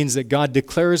about it. It means that God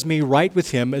declares me right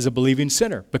with him as a believing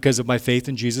sinner because of my faith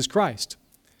in Jesus Christ.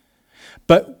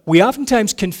 But we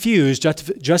oftentimes confuse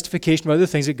justification with other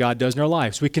things that God does in our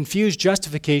lives. We confuse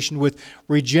justification with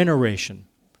regeneration.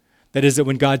 That is, that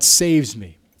when God saves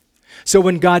me. So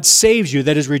when God saves you,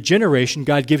 that is regeneration,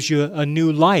 God gives you a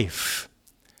new life.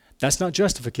 That's not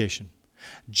justification.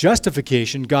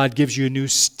 Justification, God gives you a new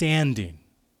standing.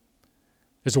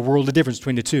 There's a world of difference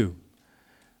between the two.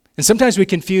 And sometimes we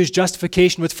confuse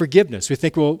justification with forgiveness. We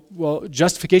think, well,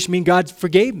 justification means God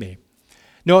forgave me.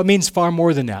 No, it means far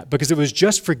more than that. Because if it was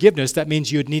just forgiveness, that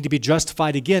means you'd need to be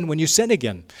justified again when you sin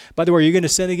again. By the way, are you going to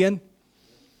sin again?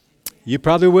 You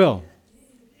probably will.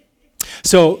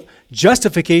 So,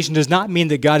 justification does not mean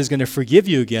that God is going to forgive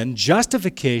you again.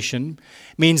 Justification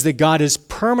means that God has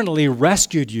permanently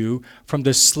rescued you from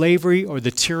the slavery or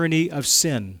the tyranny of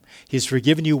sin. He's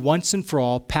forgiven you once and for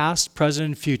all, past, present,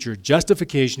 and future.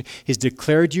 Justification, he's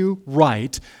declared you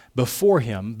right before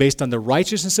him based on the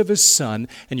righteousness of his Son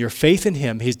and your faith in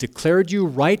him. He's declared you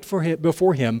right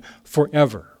before him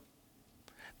forever.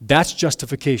 That's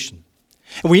justification.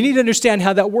 And we need to understand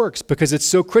how that works because it's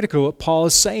so critical what Paul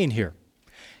is saying here.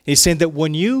 He's saying that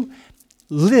when you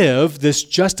live this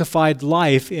justified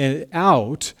life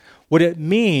out, what it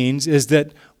means is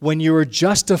that when you are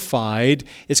justified,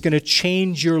 it's going to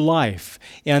change your life.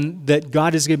 And that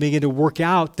God is going to begin to work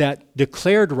out that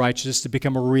declared righteousness to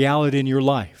become a reality in your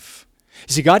life.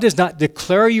 You see, God does not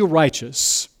declare you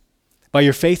righteous by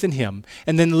your faith in him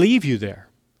and then leave you there.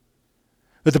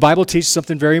 But the Bible teaches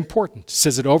something very important. It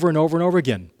says it over and over and over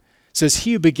again. It says,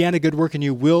 he who began a good work in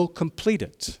you will complete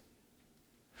it.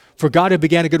 For God who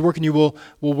began a good work in you will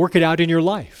work it out in your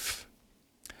life.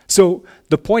 So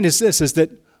the point is this, is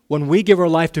that when we give our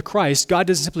life to Christ, God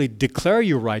doesn't simply declare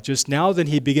you righteous. Now then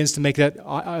he begins to make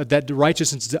that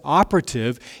righteousness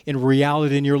operative in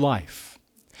reality in your life.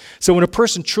 So when a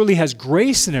person truly has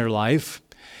grace in their life,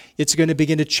 it's going to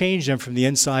begin to change them from the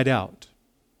inside out.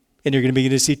 And you're going to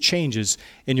begin to see changes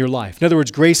in your life. In other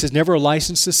words, grace is never a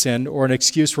license to sin or an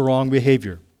excuse for wrong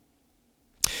behavior.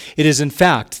 It is, in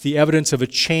fact, the evidence of a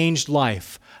changed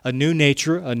life, a new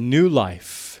nature, a new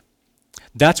life.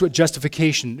 That's what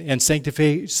justification and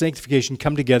sanctification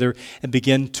come together and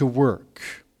begin to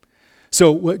work.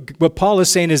 So what Paul is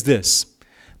saying is this.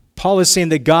 Paul is saying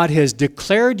that God has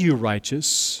declared you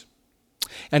righteous,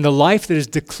 and the life that is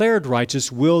declared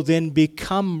righteous will then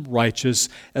become righteous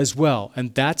as well.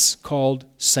 And that's called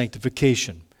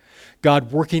sanctification.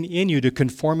 God working in you to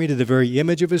conform you to the very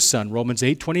image of his Son, Romans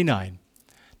 8:29,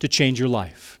 to change your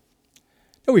life.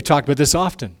 Now, we talk about this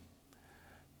often,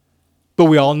 but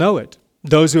we all know it.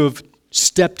 Those who have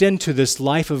stepped into this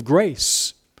life of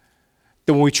grace,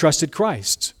 that when we trusted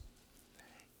Christ,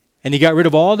 and he got rid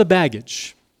of all the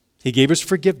baggage, he gave us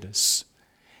forgiveness.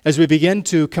 As we begin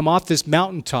to come off this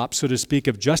mountaintop, so to speak,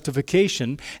 of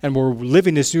justification, and we're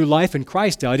living this new life in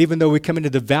Christ out, even though we come into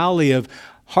the valley of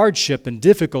hardship and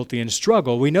difficulty and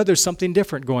struggle, we know there's something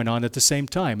different going on at the same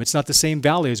time. It's not the same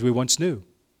valley as we once knew.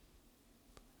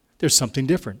 There's something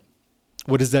different.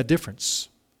 What is that difference?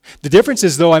 The difference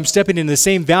is, though I'm stepping in the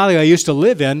same valley I used to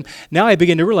live in, now I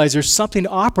begin to realize there's something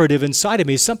operative inside of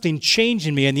me, something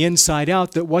changing me on the inside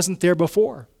out that wasn't there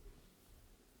before.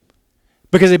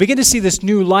 Because I begin to see this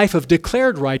new life of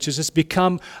declared righteousness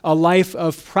become a life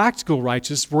of practical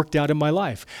righteousness worked out in my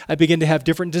life. I begin to have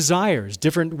different desires,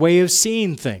 different way of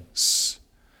seeing things.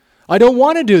 I don't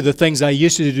want to do the things I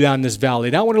used to do down in this valley.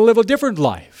 Now I want to live a different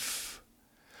life.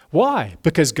 Why?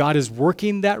 Because God is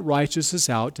working that righteousness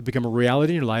out to become a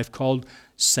reality in your life called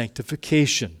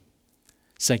sanctification.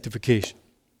 Sanctification.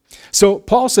 So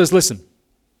Paul says, listen,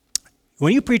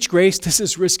 when you preach grace, this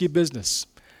is risky business.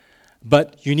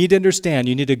 But you need to understand,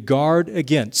 you need to guard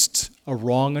against a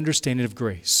wrong understanding of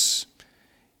grace.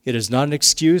 It is not an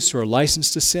excuse or a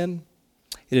license to sin.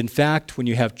 In fact, when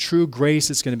you have true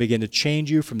grace, it's going to begin to change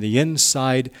you from the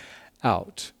inside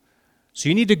out. So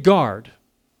you need to guard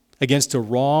against a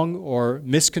wrong or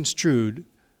misconstrued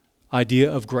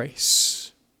idea of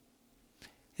grace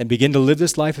and begin to live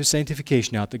this life of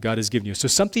sanctification out that God has given you. So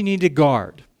something you need to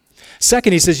guard.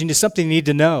 Second, he says you need something you need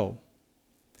to know.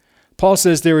 Paul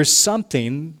says there is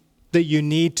something that you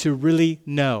need to really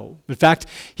know. In fact,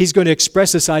 he's going to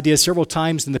express this idea several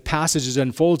times in the passages that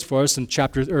unfolds for us in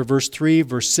verse 3,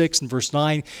 verse 6, and verse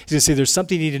 9. He's going to say there's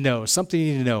something you need to know, something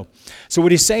you need to know. So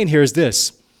what he's saying here is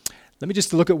this. Let me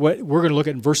just look at what we're going to look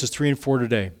at in verses 3 and 4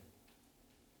 today.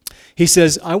 He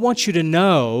says, I want you to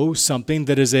know something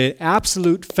that is an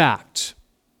absolute fact.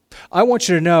 I want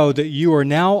you to know that you are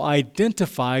now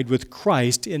identified with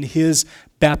Christ in his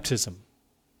baptism.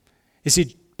 You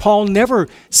see, Paul never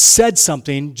said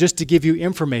something just to give you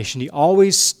information. He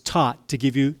always taught to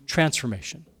give you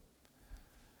transformation.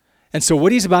 And so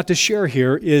what he's about to share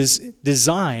here is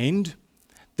designed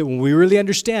that when we really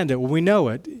understand it, when we know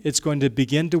it, it's going to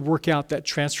begin to work out that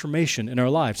transformation in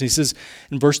our lives. And he says,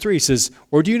 in verse 3, he says,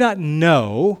 or do you not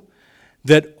know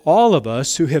that all of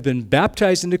us who have been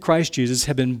baptized into Christ Jesus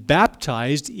have been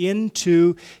baptized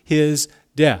into his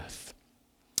death?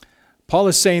 Paul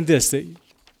is saying this, that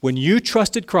when you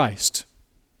trusted Christ,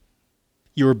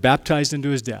 you were baptized into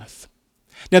his death.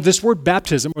 Now, this word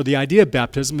baptism, or the idea of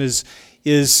baptism,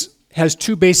 has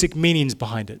two basic meanings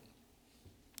behind it.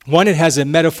 One, it has a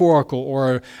metaphorical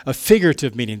or a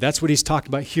figurative meaning. That's what he's talking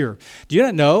about here. Do you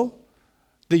not know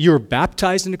that you were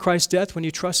baptized into Christ's death when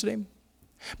you trusted him?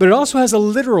 But it also has a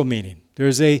literal meaning.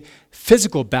 There's a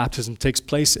physical baptism that takes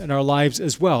place in our lives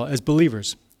as well as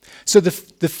believers. So the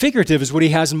figurative is what he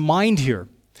has in mind here.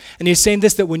 And he's saying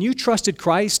this, that when you trusted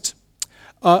Christ,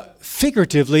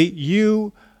 figuratively,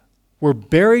 you were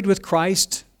buried with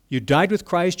Christ, you died with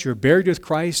Christ, you were buried with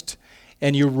Christ,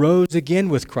 and you rose again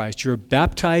with Christ. You were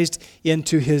baptized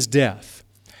into his death.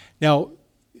 Now,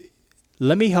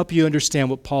 let me help you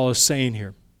understand what Paul is saying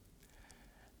here,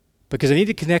 because I need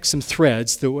to connect some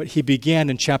threads to what he began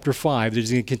in chapter 5 that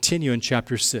he's going to continue in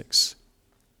chapter 6.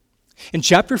 In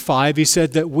chapter 5, he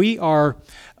said that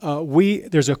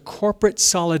there's a corporate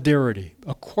solidarity,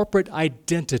 a corporate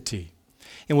identity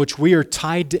in which we are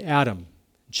tied to Adam.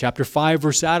 In chapter 5,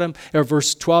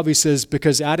 verse 12, he says,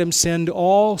 because Adam sinned,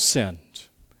 all sinned.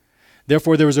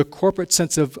 Therefore, there was a corporate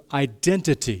sense of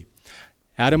identity.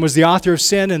 Adam was the author of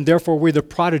sin, and therefore we're the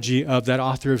prodigy of that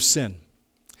author of sin.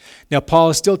 Now, Paul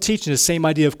is still teaching the same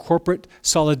idea of corporate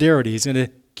solidarity. He's going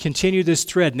to continue this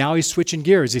thread. Now he's switching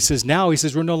gears. He says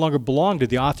we no longer belong to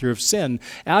the author of sin,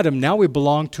 Adam. Now we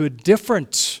belong to a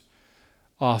different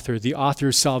author, the author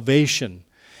of salvation.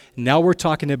 Now we're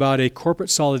talking about a corporate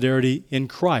solidarity in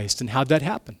Christ. And how'd that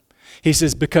happen? He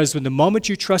says, because when the moment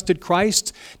you trusted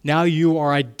Christ, now you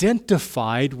are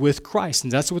identified with Christ.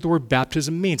 And that's what the word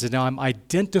baptism means. And now I'm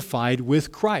identified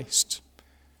with Christ.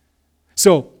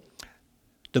 So,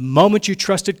 the moment you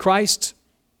trusted Christ,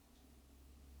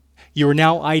 you are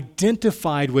now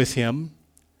identified with him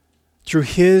through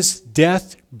his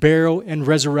death, burial, and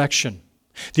resurrection.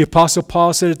 The Apostle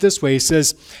Paul said it this way.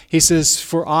 He says,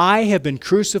 "For I have been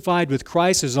crucified with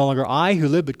Christ. It is no longer I who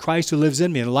live, but Christ who lives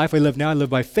in me. And the life I live now, I live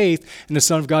by faith in the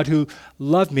Son of God who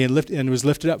loved me and was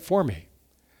lifted up for me."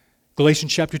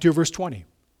 Galatians chapter 2, verse 20.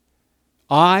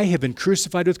 "I have been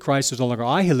crucified with Christ. It is no longer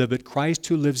I who live, but Christ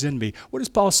who lives in me." What is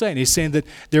Paul saying? He's saying that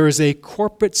there is a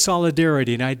corporate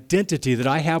solidarity, an identity that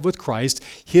I have with Christ.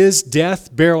 His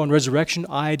death, burial, and resurrection,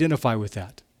 I identify with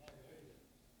that.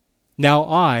 Now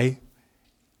I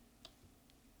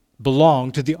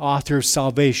belong to the author of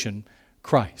salvation,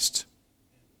 Christ.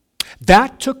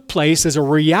 That took place as a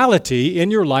reality in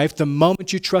your life the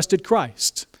moment you trusted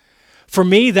Christ. For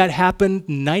me, that happened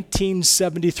in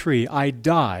 1973. I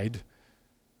died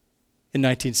in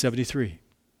 1973.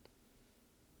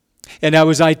 And I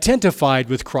was identified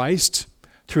with Christ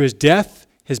through his death,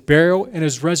 his burial, and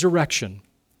his resurrection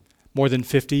more than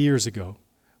 50 years ago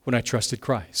when I trusted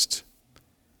Christ.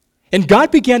 And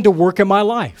God began to work in my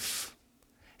life.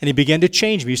 And he began to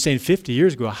change me. You're saying 50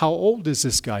 years ago, how old is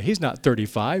this guy? He's not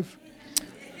 35.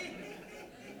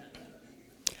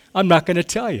 I'm not going to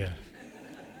tell you.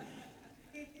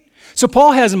 So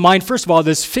Paul has in mind, first of all,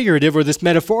 this figurative or this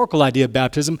metaphorical idea of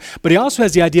baptism, but he also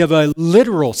has the idea of a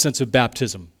literal sense of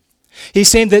baptism. He's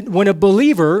saying that when a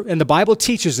believer, and the Bible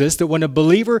teaches this, that when a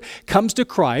believer comes to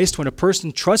Christ, when a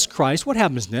person trusts Christ, what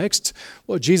happens next?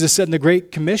 Well, Jesus said in the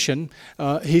Great Commission,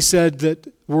 he said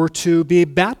that we're to be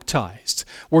baptized.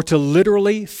 We're to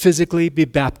literally, physically be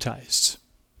baptized.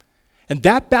 And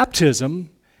that baptism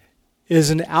is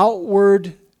an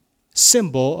outward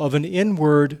symbol of an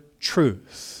inward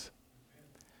truth.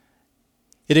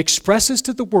 It expresses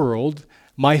to the world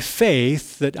my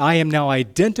faith that I am now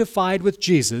identified with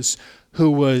Jesus,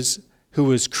 who was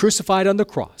crucified on the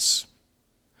cross,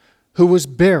 who was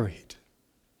buried,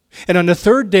 and on the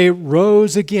third day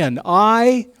rose again.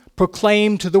 I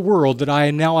proclaim to the world that I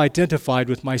am now identified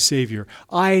with my Savior.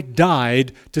 I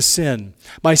died to sin.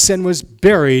 My sin was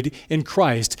buried in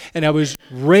Christ, and I was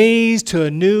raised to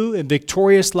a new and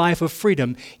victorious life of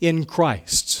freedom in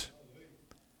Christ.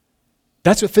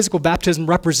 That's what physical baptism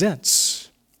represents.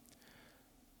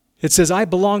 It says, I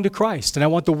belong to Christ, and I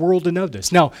want the world to know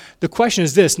this. Now, the question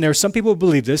is this, and there are some people who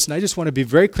believe this, and I just want to be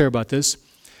very clear about this.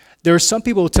 There are some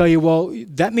people who tell you, well,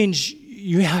 that means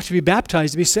you have to be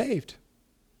baptized to be saved.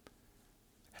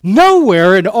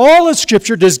 Nowhere in all of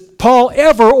Scripture does Paul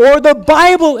ever, or the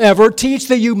Bible ever, teach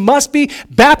that you must be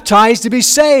baptized to be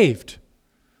saved.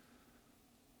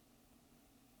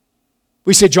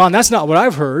 We say, John, that's not what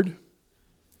I've heard.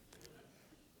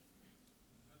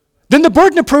 Then the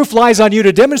burden of proof lies on you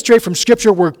to demonstrate from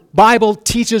Scripture where Bible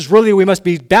teaches really we must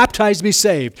be baptized to be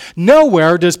saved.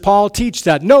 Nowhere does Paul teach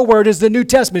that. Nowhere does the New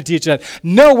Testament teach that.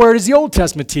 Nowhere does the Old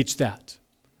Testament teach that.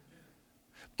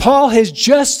 Paul has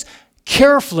just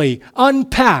carefully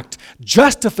unpacked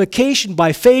justification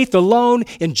by faith alone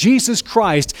in Jesus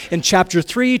Christ in chapter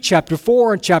 3, chapter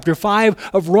 4, and chapter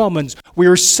 5 of Romans. We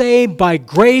are saved by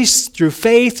grace through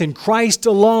faith in Christ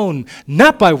alone,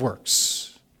 not by works.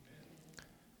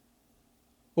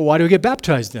 Well, why do we get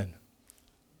baptized then?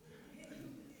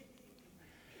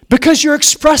 Because you're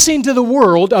expressing to the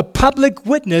world a public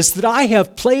witness that I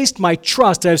have placed my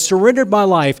trust, I have surrendered my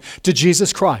life to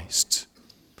Jesus Christ.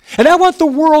 And I want the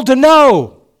world to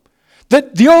know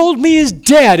that the old me is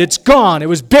dead, it's gone, it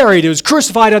was buried, it was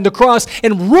crucified on the cross,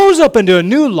 and rose up into a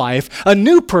new life, a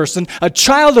new person, a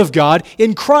child of God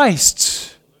in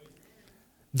Christ.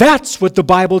 That's what the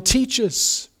Bible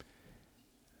teaches.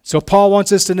 So Paul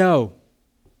wants us to know.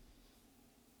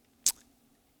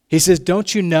 He says,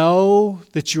 don't you know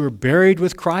that you were buried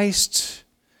with Christ?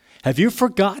 Have you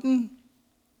forgotten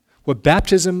what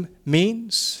baptism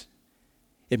means?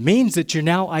 It means that you're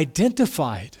now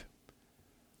identified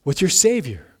with your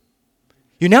Savior.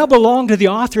 You now belong to the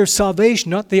author of salvation,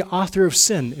 not the author of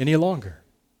sin any longer.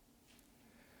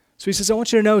 So he says, I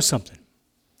want you to know something.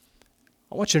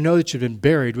 I want you to know that you've been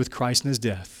buried with Christ in his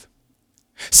death.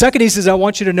 Second, he says, I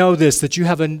want you to know this,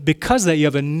 that because of that, you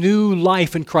have a new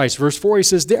life in Christ. Verse 4, he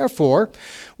says, therefore,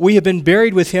 we have been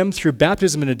buried with him through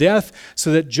baptism into death,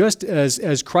 so that just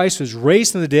as Christ was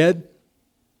raised from the dead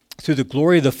through the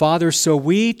glory of the Father, so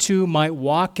we too might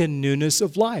walk in newness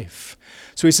of life.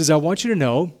 So he says, I want you to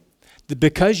know that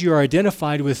because you are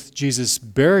identified with Jesus'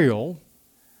 burial,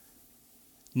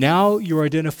 now you're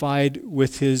identified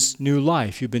with his new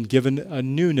life. You've been given a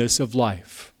newness of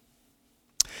life.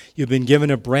 You've been given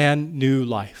a brand new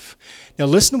life. Now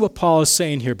listen to what Paul is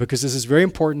saying here, because this is very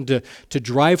important to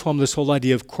drive home this whole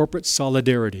idea of corporate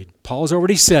solidarity. Paul's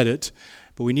already said it,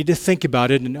 but we need to think about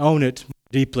it and own it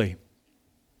deeply.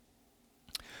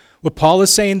 What Paul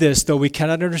is saying this, though we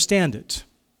cannot understand it.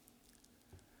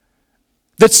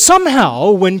 That somehow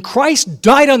when Christ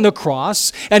died on the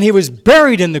cross and he was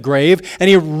buried in the grave and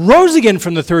he rose again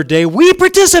from the third day, we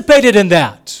participated in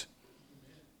that.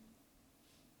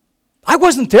 I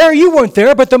wasn't there, you weren't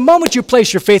there, but the moment you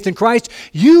place your faith in Christ,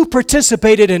 you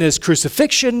participated in his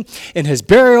crucifixion, in his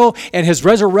burial, and his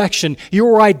resurrection. You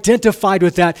were identified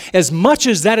with that. As much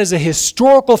as that is a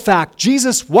historical fact,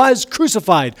 Jesus was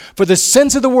crucified for the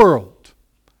sins of the world.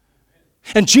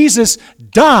 And Jesus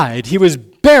died, he was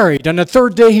buried, on the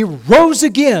third day he rose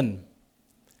again.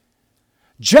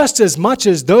 Just as much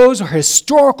as those are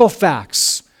historical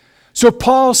facts. So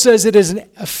Paul says it is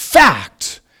a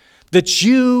fact that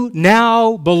you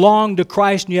now belong to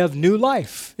Christ and you have new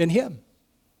life in him.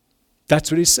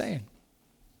 That's what he's saying.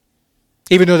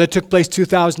 Even though that took place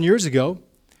 2,000 years ago,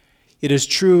 it is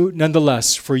true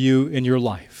nonetheless for you in your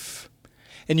life.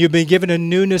 And you've been given a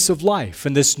newness of life.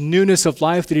 And this newness of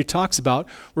life that he talks about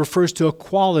refers to a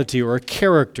quality or a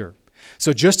character.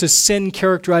 So just as sin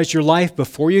characterized your life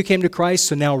before you came to Christ,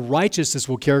 so now righteousness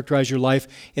will characterize your life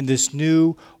in this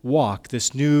new walk,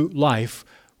 this new life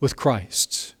with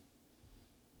Christ.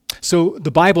 So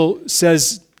the Bible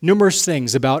says numerous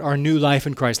things about our new life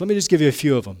in Christ. Let me just give you a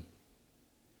few of them.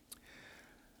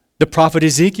 The prophet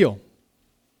Ezekiel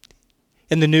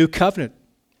in the new covenant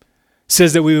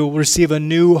says that we will receive a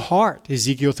new heart,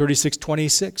 Ezekiel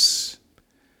 36:26.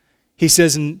 He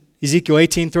says in Ezekiel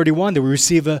 18:31 that we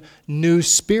receive a new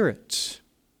spirit.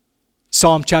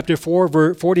 Psalm chapter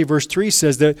 40 verse 3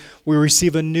 says that we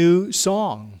receive a new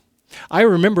song. I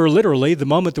remember literally the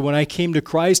moment that when I came to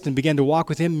Christ and began to walk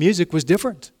with him, music was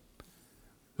different.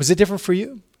 Was it different for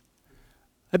you?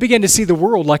 I began to see the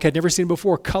world like I'd never seen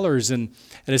before, colors and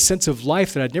a sense of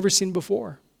life that I'd never seen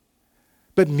before.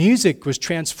 But music was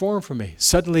transformed for me.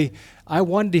 Suddenly, I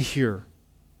wanted to hear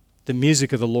the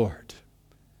music of the Lord.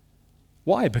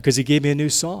 Why? Because he gave me a new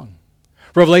song.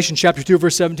 Revelation chapter 2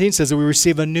 verse 17 says that we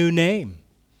receive a new name.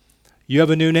 You have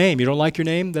a new name. You don't like your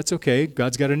name? That's okay.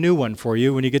 God's got a new one for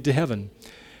you when you get to heaven.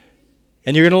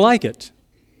 And you're going to like it.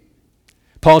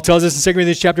 Paul tells us in 2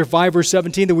 Corinthians chapter 5, verse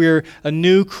 17, that we are a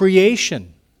new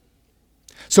creation.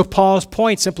 So Paul's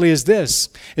point simply is this,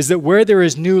 is that where there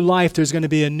is new life, there's going to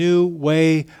be a new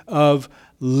way of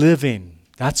living.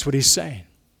 That's what he's saying.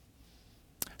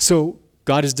 So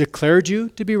God has declared you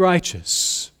to be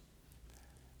righteous.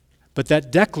 But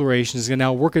that declaration is going to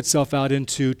now work itself out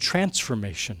into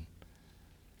transformation.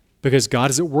 Because God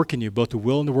is at work in you, both to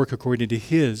will and to work according to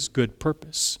his good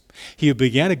purpose. He who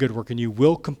began a good work in you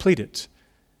will complete it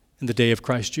in the day of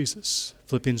Christ Jesus.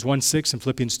 Philippians 1:6 and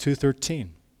Philippians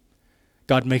 2:13.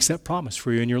 God makes that promise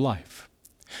for you in your life.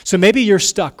 So maybe you're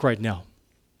stuck right now.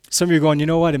 Some of you are going, you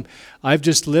know what? I've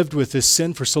just lived with this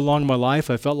sin for so long in my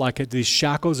life. I felt like these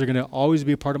shackles are going to always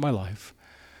be a part of my life.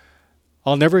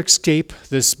 I'll never escape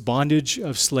this bondage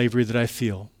of slavery that I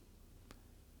feel.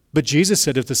 But Jesus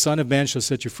said, if the Son of Man shall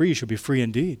set you free, you shall be free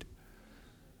indeed.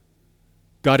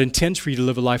 God intends for you to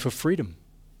live a life of freedom.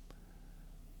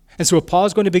 And so what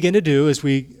Paul's going to begin to do as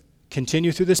we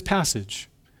continue through this passage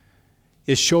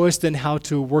is show us then how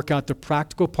to work out the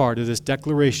practical part of this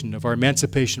declaration of our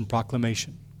emancipation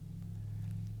proclamation.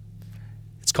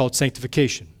 It's called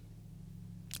sanctification.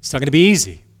 It's not going to be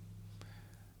easy.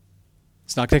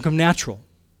 It's not going to come natural.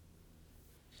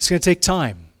 It's going to take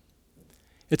time.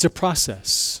 It's a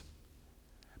process.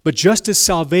 But just as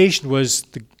salvation was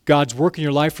God's work in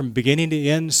your life from beginning to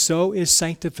end, so is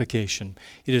sanctification.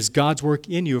 It is God's work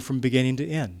in you from beginning to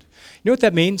end. You know what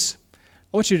that means?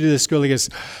 I want you to do this. Go like this.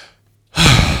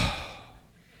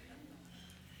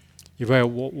 You're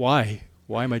like, why?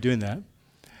 Why am I doing that?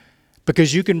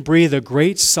 Because you can breathe a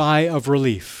great sigh of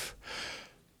relief.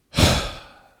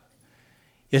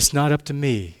 It's not up to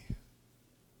me.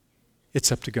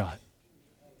 It's up to God.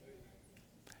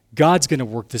 God's going to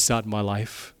work this out in my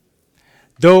life.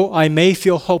 Though I may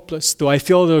feel hopeless, though I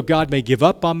feel that God may give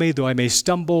up on me, though I may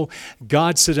stumble,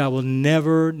 God said, I will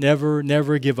never, never,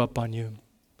 never give up on you.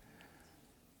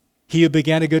 He who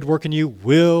began a good work in you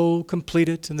will complete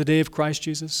it in the day of Christ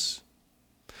Jesus.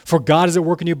 For God is at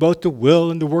work in you both to will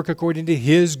and to work according to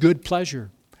his good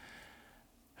pleasure.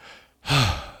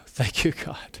 Thank you,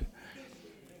 God.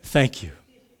 Thank you.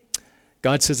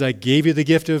 God says, I gave you the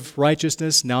gift of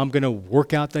righteousness. Now I'm going to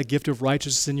work out that gift of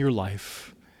righteousness in your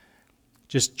life.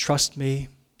 Just trust me,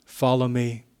 follow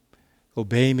me,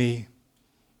 obey me,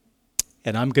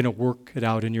 and I'm going to work it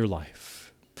out in your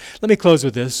life. Let me close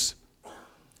with this.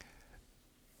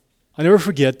 I'll never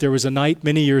forget, there was a night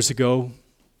many years ago,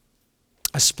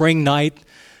 a spring night.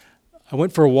 I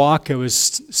went for a walk. I was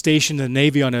stationed in the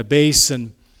Navy on a base,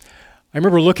 and I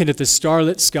remember looking at the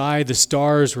starlit sky. The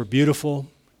stars were beautiful.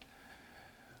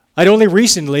 I'd only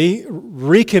recently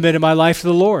recommitted my life to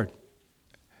the Lord.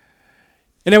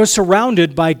 And I was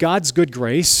surrounded by God's good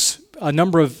grace, a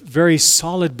number of very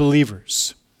solid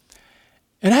believers.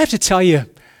 And I have to tell you,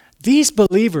 these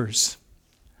believers,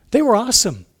 they were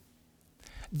awesome.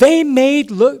 They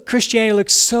made Christianity look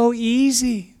so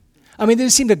easy. I mean, they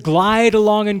seemed to glide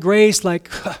along in grace like,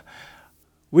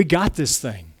 we got this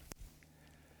thing.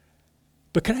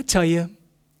 But can I tell you,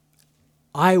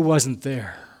 I wasn't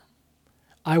there.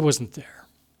 I wasn't there.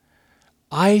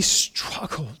 I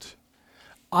struggled.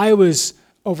 I was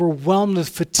overwhelmed with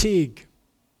fatigue.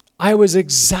 I was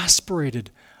exasperated.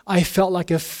 I felt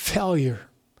like a failure.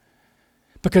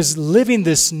 Because living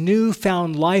this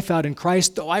newfound life out in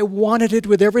Christ, though I wanted it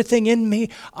with everything in me,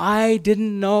 I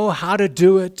didn't know how to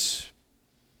do it.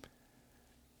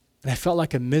 And I felt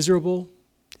like a miserable,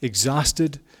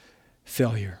 exhausted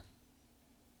failure.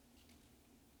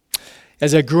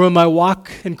 As I grew in my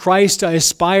walk in Christ, I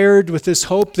aspired with this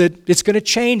hope that it's going to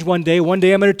change one day. One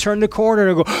day I'm going to turn the corner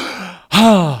and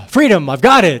go, freedom, I've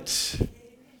got it.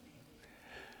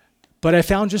 But I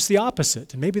found just the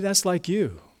opposite. And maybe that's like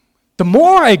you. The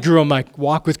more I grew in my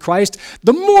walk with Christ,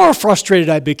 the more frustrated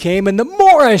I became, and the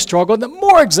more I struggled, the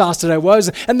more exhausted I was,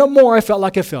 and the more I felt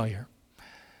like a failure.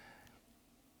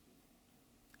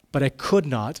 But I could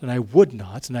not, and I would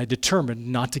not, and I determined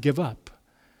not to give up.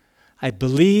 I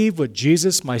believe what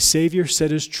Jesus, my Savior,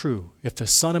 said is true. If the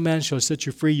Son of Man shall set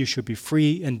you free, you shall be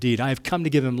free indeed. I have come to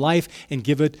give him life and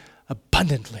give it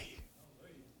abundantly.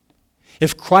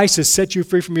 If Christ has set you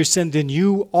free from your sin, then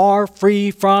you are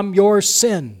free from your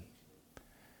sin.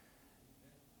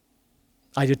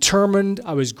 I determined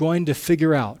I was going to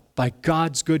figure out, by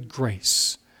God's good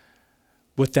grace,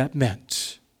 what that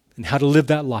meant and how to live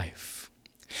that life.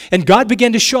 And God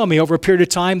began to show me over a period of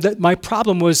time that my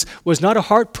problem was not a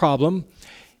heart problem,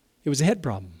 it was a head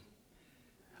problem.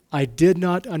 I did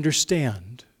not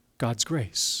understand God's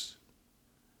grace.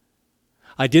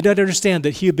 I did not understand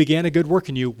that he who began a good work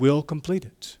in you will complete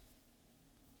it.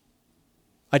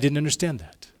 I didn't understand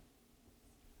that.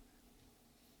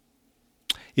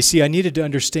 You see, I needed to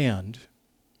understand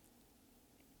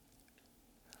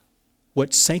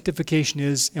what sanctification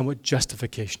is and what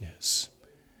justification is.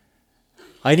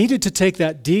 I needed to take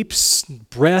that deep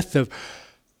breath of,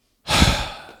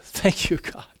 thank you,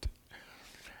 God.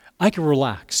 I can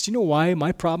relax. Do you know why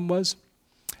my problem was?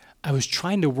 I was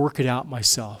trying to work it out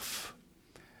myself.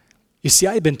 You see,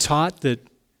 I had been taught that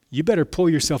you better pull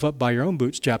yourself up by your own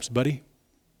bootstraps, buddy.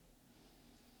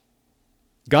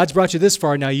 God's brought you this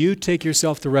far, now you take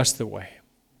yourself the rest of the way.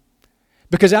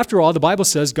 Because after all, the Bible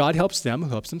says God helps them who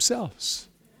helps themselves.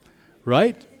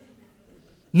 Right?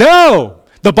 No!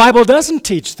 The Bible doesn't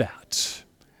teach that.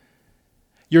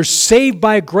 You're saved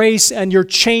by grace and you're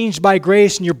changed by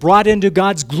grace and you're brought into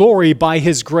God's glory by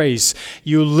his grace.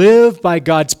 You live by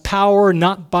God's power,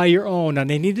 not by your own.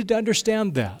 And I needed to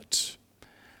understand that.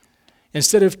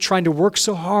 Instead of trying to work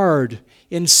so hard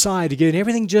inside to get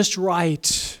everything just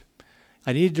right,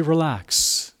 I needed to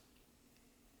relax.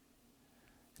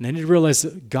 And I need to realize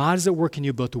that God is at work in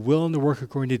you, both the will and the work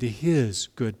according to his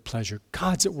good pleasure.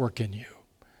 God's at work in you.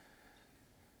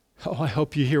 Oh, I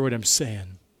hope you hear what I'm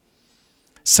saying.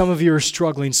 Some of you are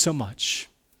struggling so much.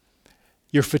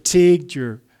 You're fatigued,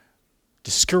 you're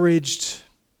discouraged.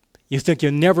 You think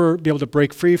you'll never be able to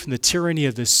break free from the tyranny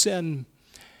of this sin.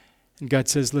 And God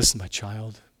says, listen, my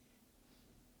child,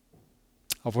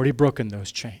 I've already broken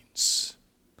those chains.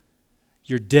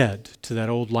 You're dead to that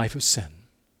old life of sin.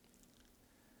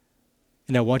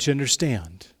 And I want you to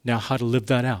understand now how to live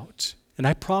that out. And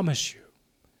I promise you,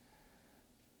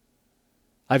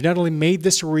 I've not only made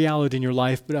this a reality in your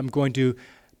life, but I'm going to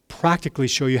practically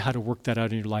show you how to work that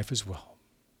out in your life as well.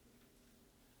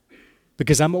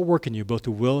 Because I'm at work in you, both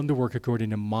to will and to work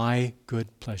according to my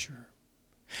good pleasure.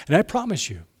 And I promise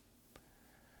you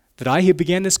that I who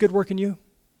began this good work in you,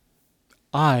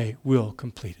 I will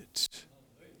complete it.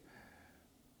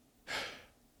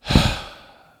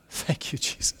 Thank you,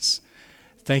 Jesus.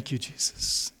 Thank you,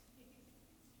 Jesus.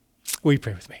 Will you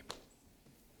pray with me?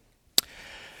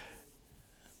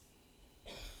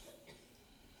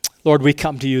 Lord, we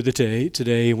come to you today.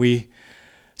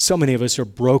 So many of us are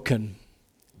broken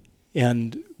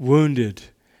and wounded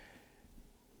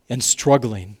and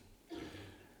struggling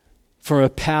from a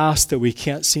past that we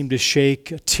can't seem to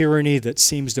shake, a tyranny that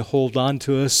seems to hold on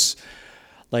to us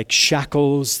like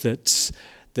shackles that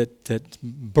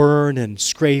burn and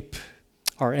scrape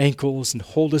our ankles and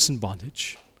hold us in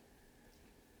bondage.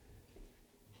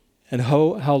 And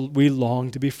how we long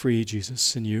to be free,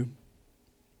 Jesus, in you.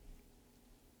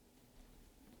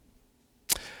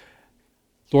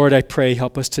 Lord, I pray,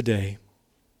 help us today.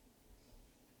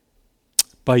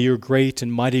 by your great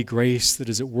and mighty grace that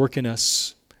is at work in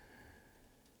us.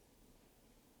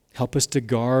 Help us to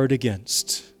guard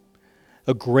against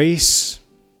a grace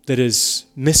that is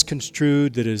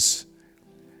misconstrued, that is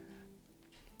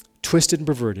twisted and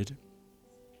perverted.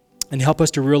 And help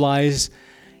us to realize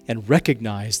and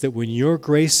recognize that when your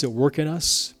grace is at work in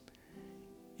us,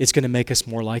 it's going to make us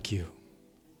more like you.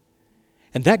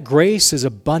 And that grace is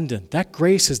abundant. That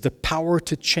grace is the power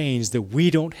to change that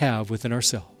we don't have within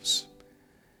ourselves.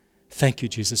 Thank you,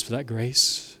 Jesus, for that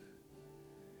grace.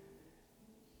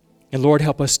 And Lord,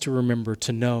 help us to remember,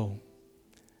 to know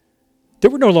that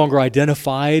we're no longer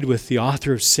identified with the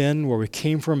author of sin, where we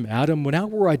came from, Adam. Now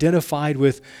we're identified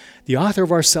with the author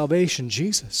of our salvation,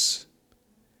 Jesus.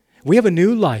 We have a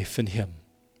new life in him.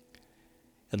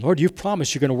 And Lord, you've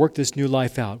promised you're going to work this new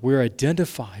life out. We're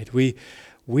identified.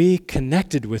 We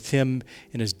connected with him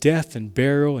in his death and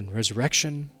burial and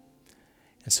resurrection.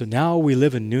 And so now we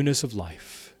live in newness of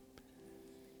life.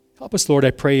 Help us, Lord, I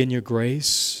pray in your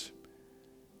grace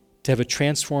to have a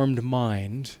transformed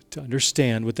mind, to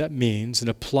understand what that means and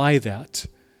apply that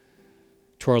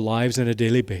to our lives on a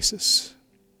daily basis.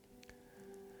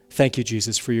 Thank you,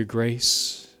 Jesus, for your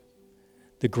grace,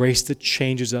 the grace that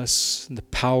changes us and the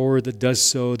power that does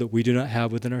so that we do not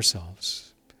have within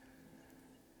ourselves.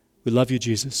 We love you,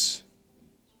 Jesus.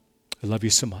 I love you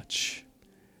so much.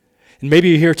 And maybe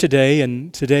you're here today,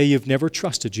 and today you've never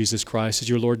trusted Jesus Christ as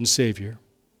your Lord and Savior.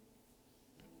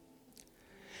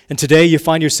 And today you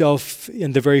find yourself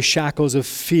in the very shackles of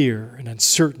fear and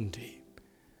uncertainty,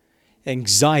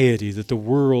 anxiety that the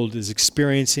world is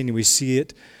experiencing, and we see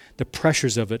it, the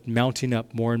pressures of it mounting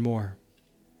up more and more.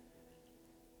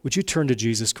 Would you turn to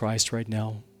Jesus Christ right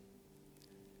now?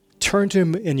 Turn to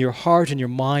him in your heart and your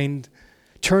mind.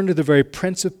 Turn to the very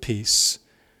Prince of Peace,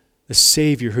 the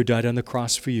Savior who died on the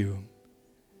cross for you.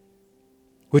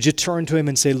 Would you turn to him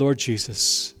and say, Lord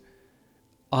Jesus,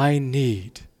 I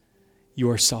need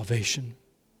your salvation.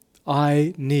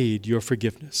 I need your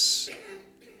forgiveness.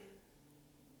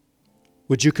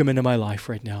 Would you come into my life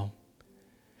right now?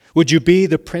 Would you be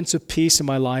the Prince of Peace in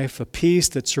my life, a peace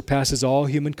that surpasses all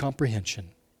human comprehension?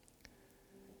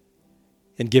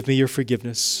 And give me your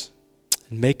forgiveness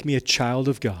and make me a child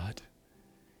of God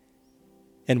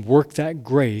and work that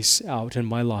grace out in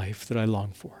my life that I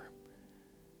long for.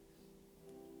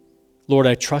 Lord,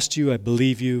 I trust you. I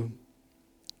believe you,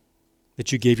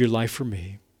 that you gave your life for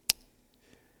me.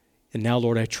 And now,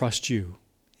 Lord, I trust you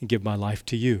and give my life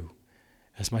to you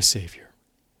as my Savior.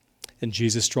 In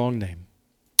Jesus' strong name,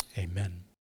 amen.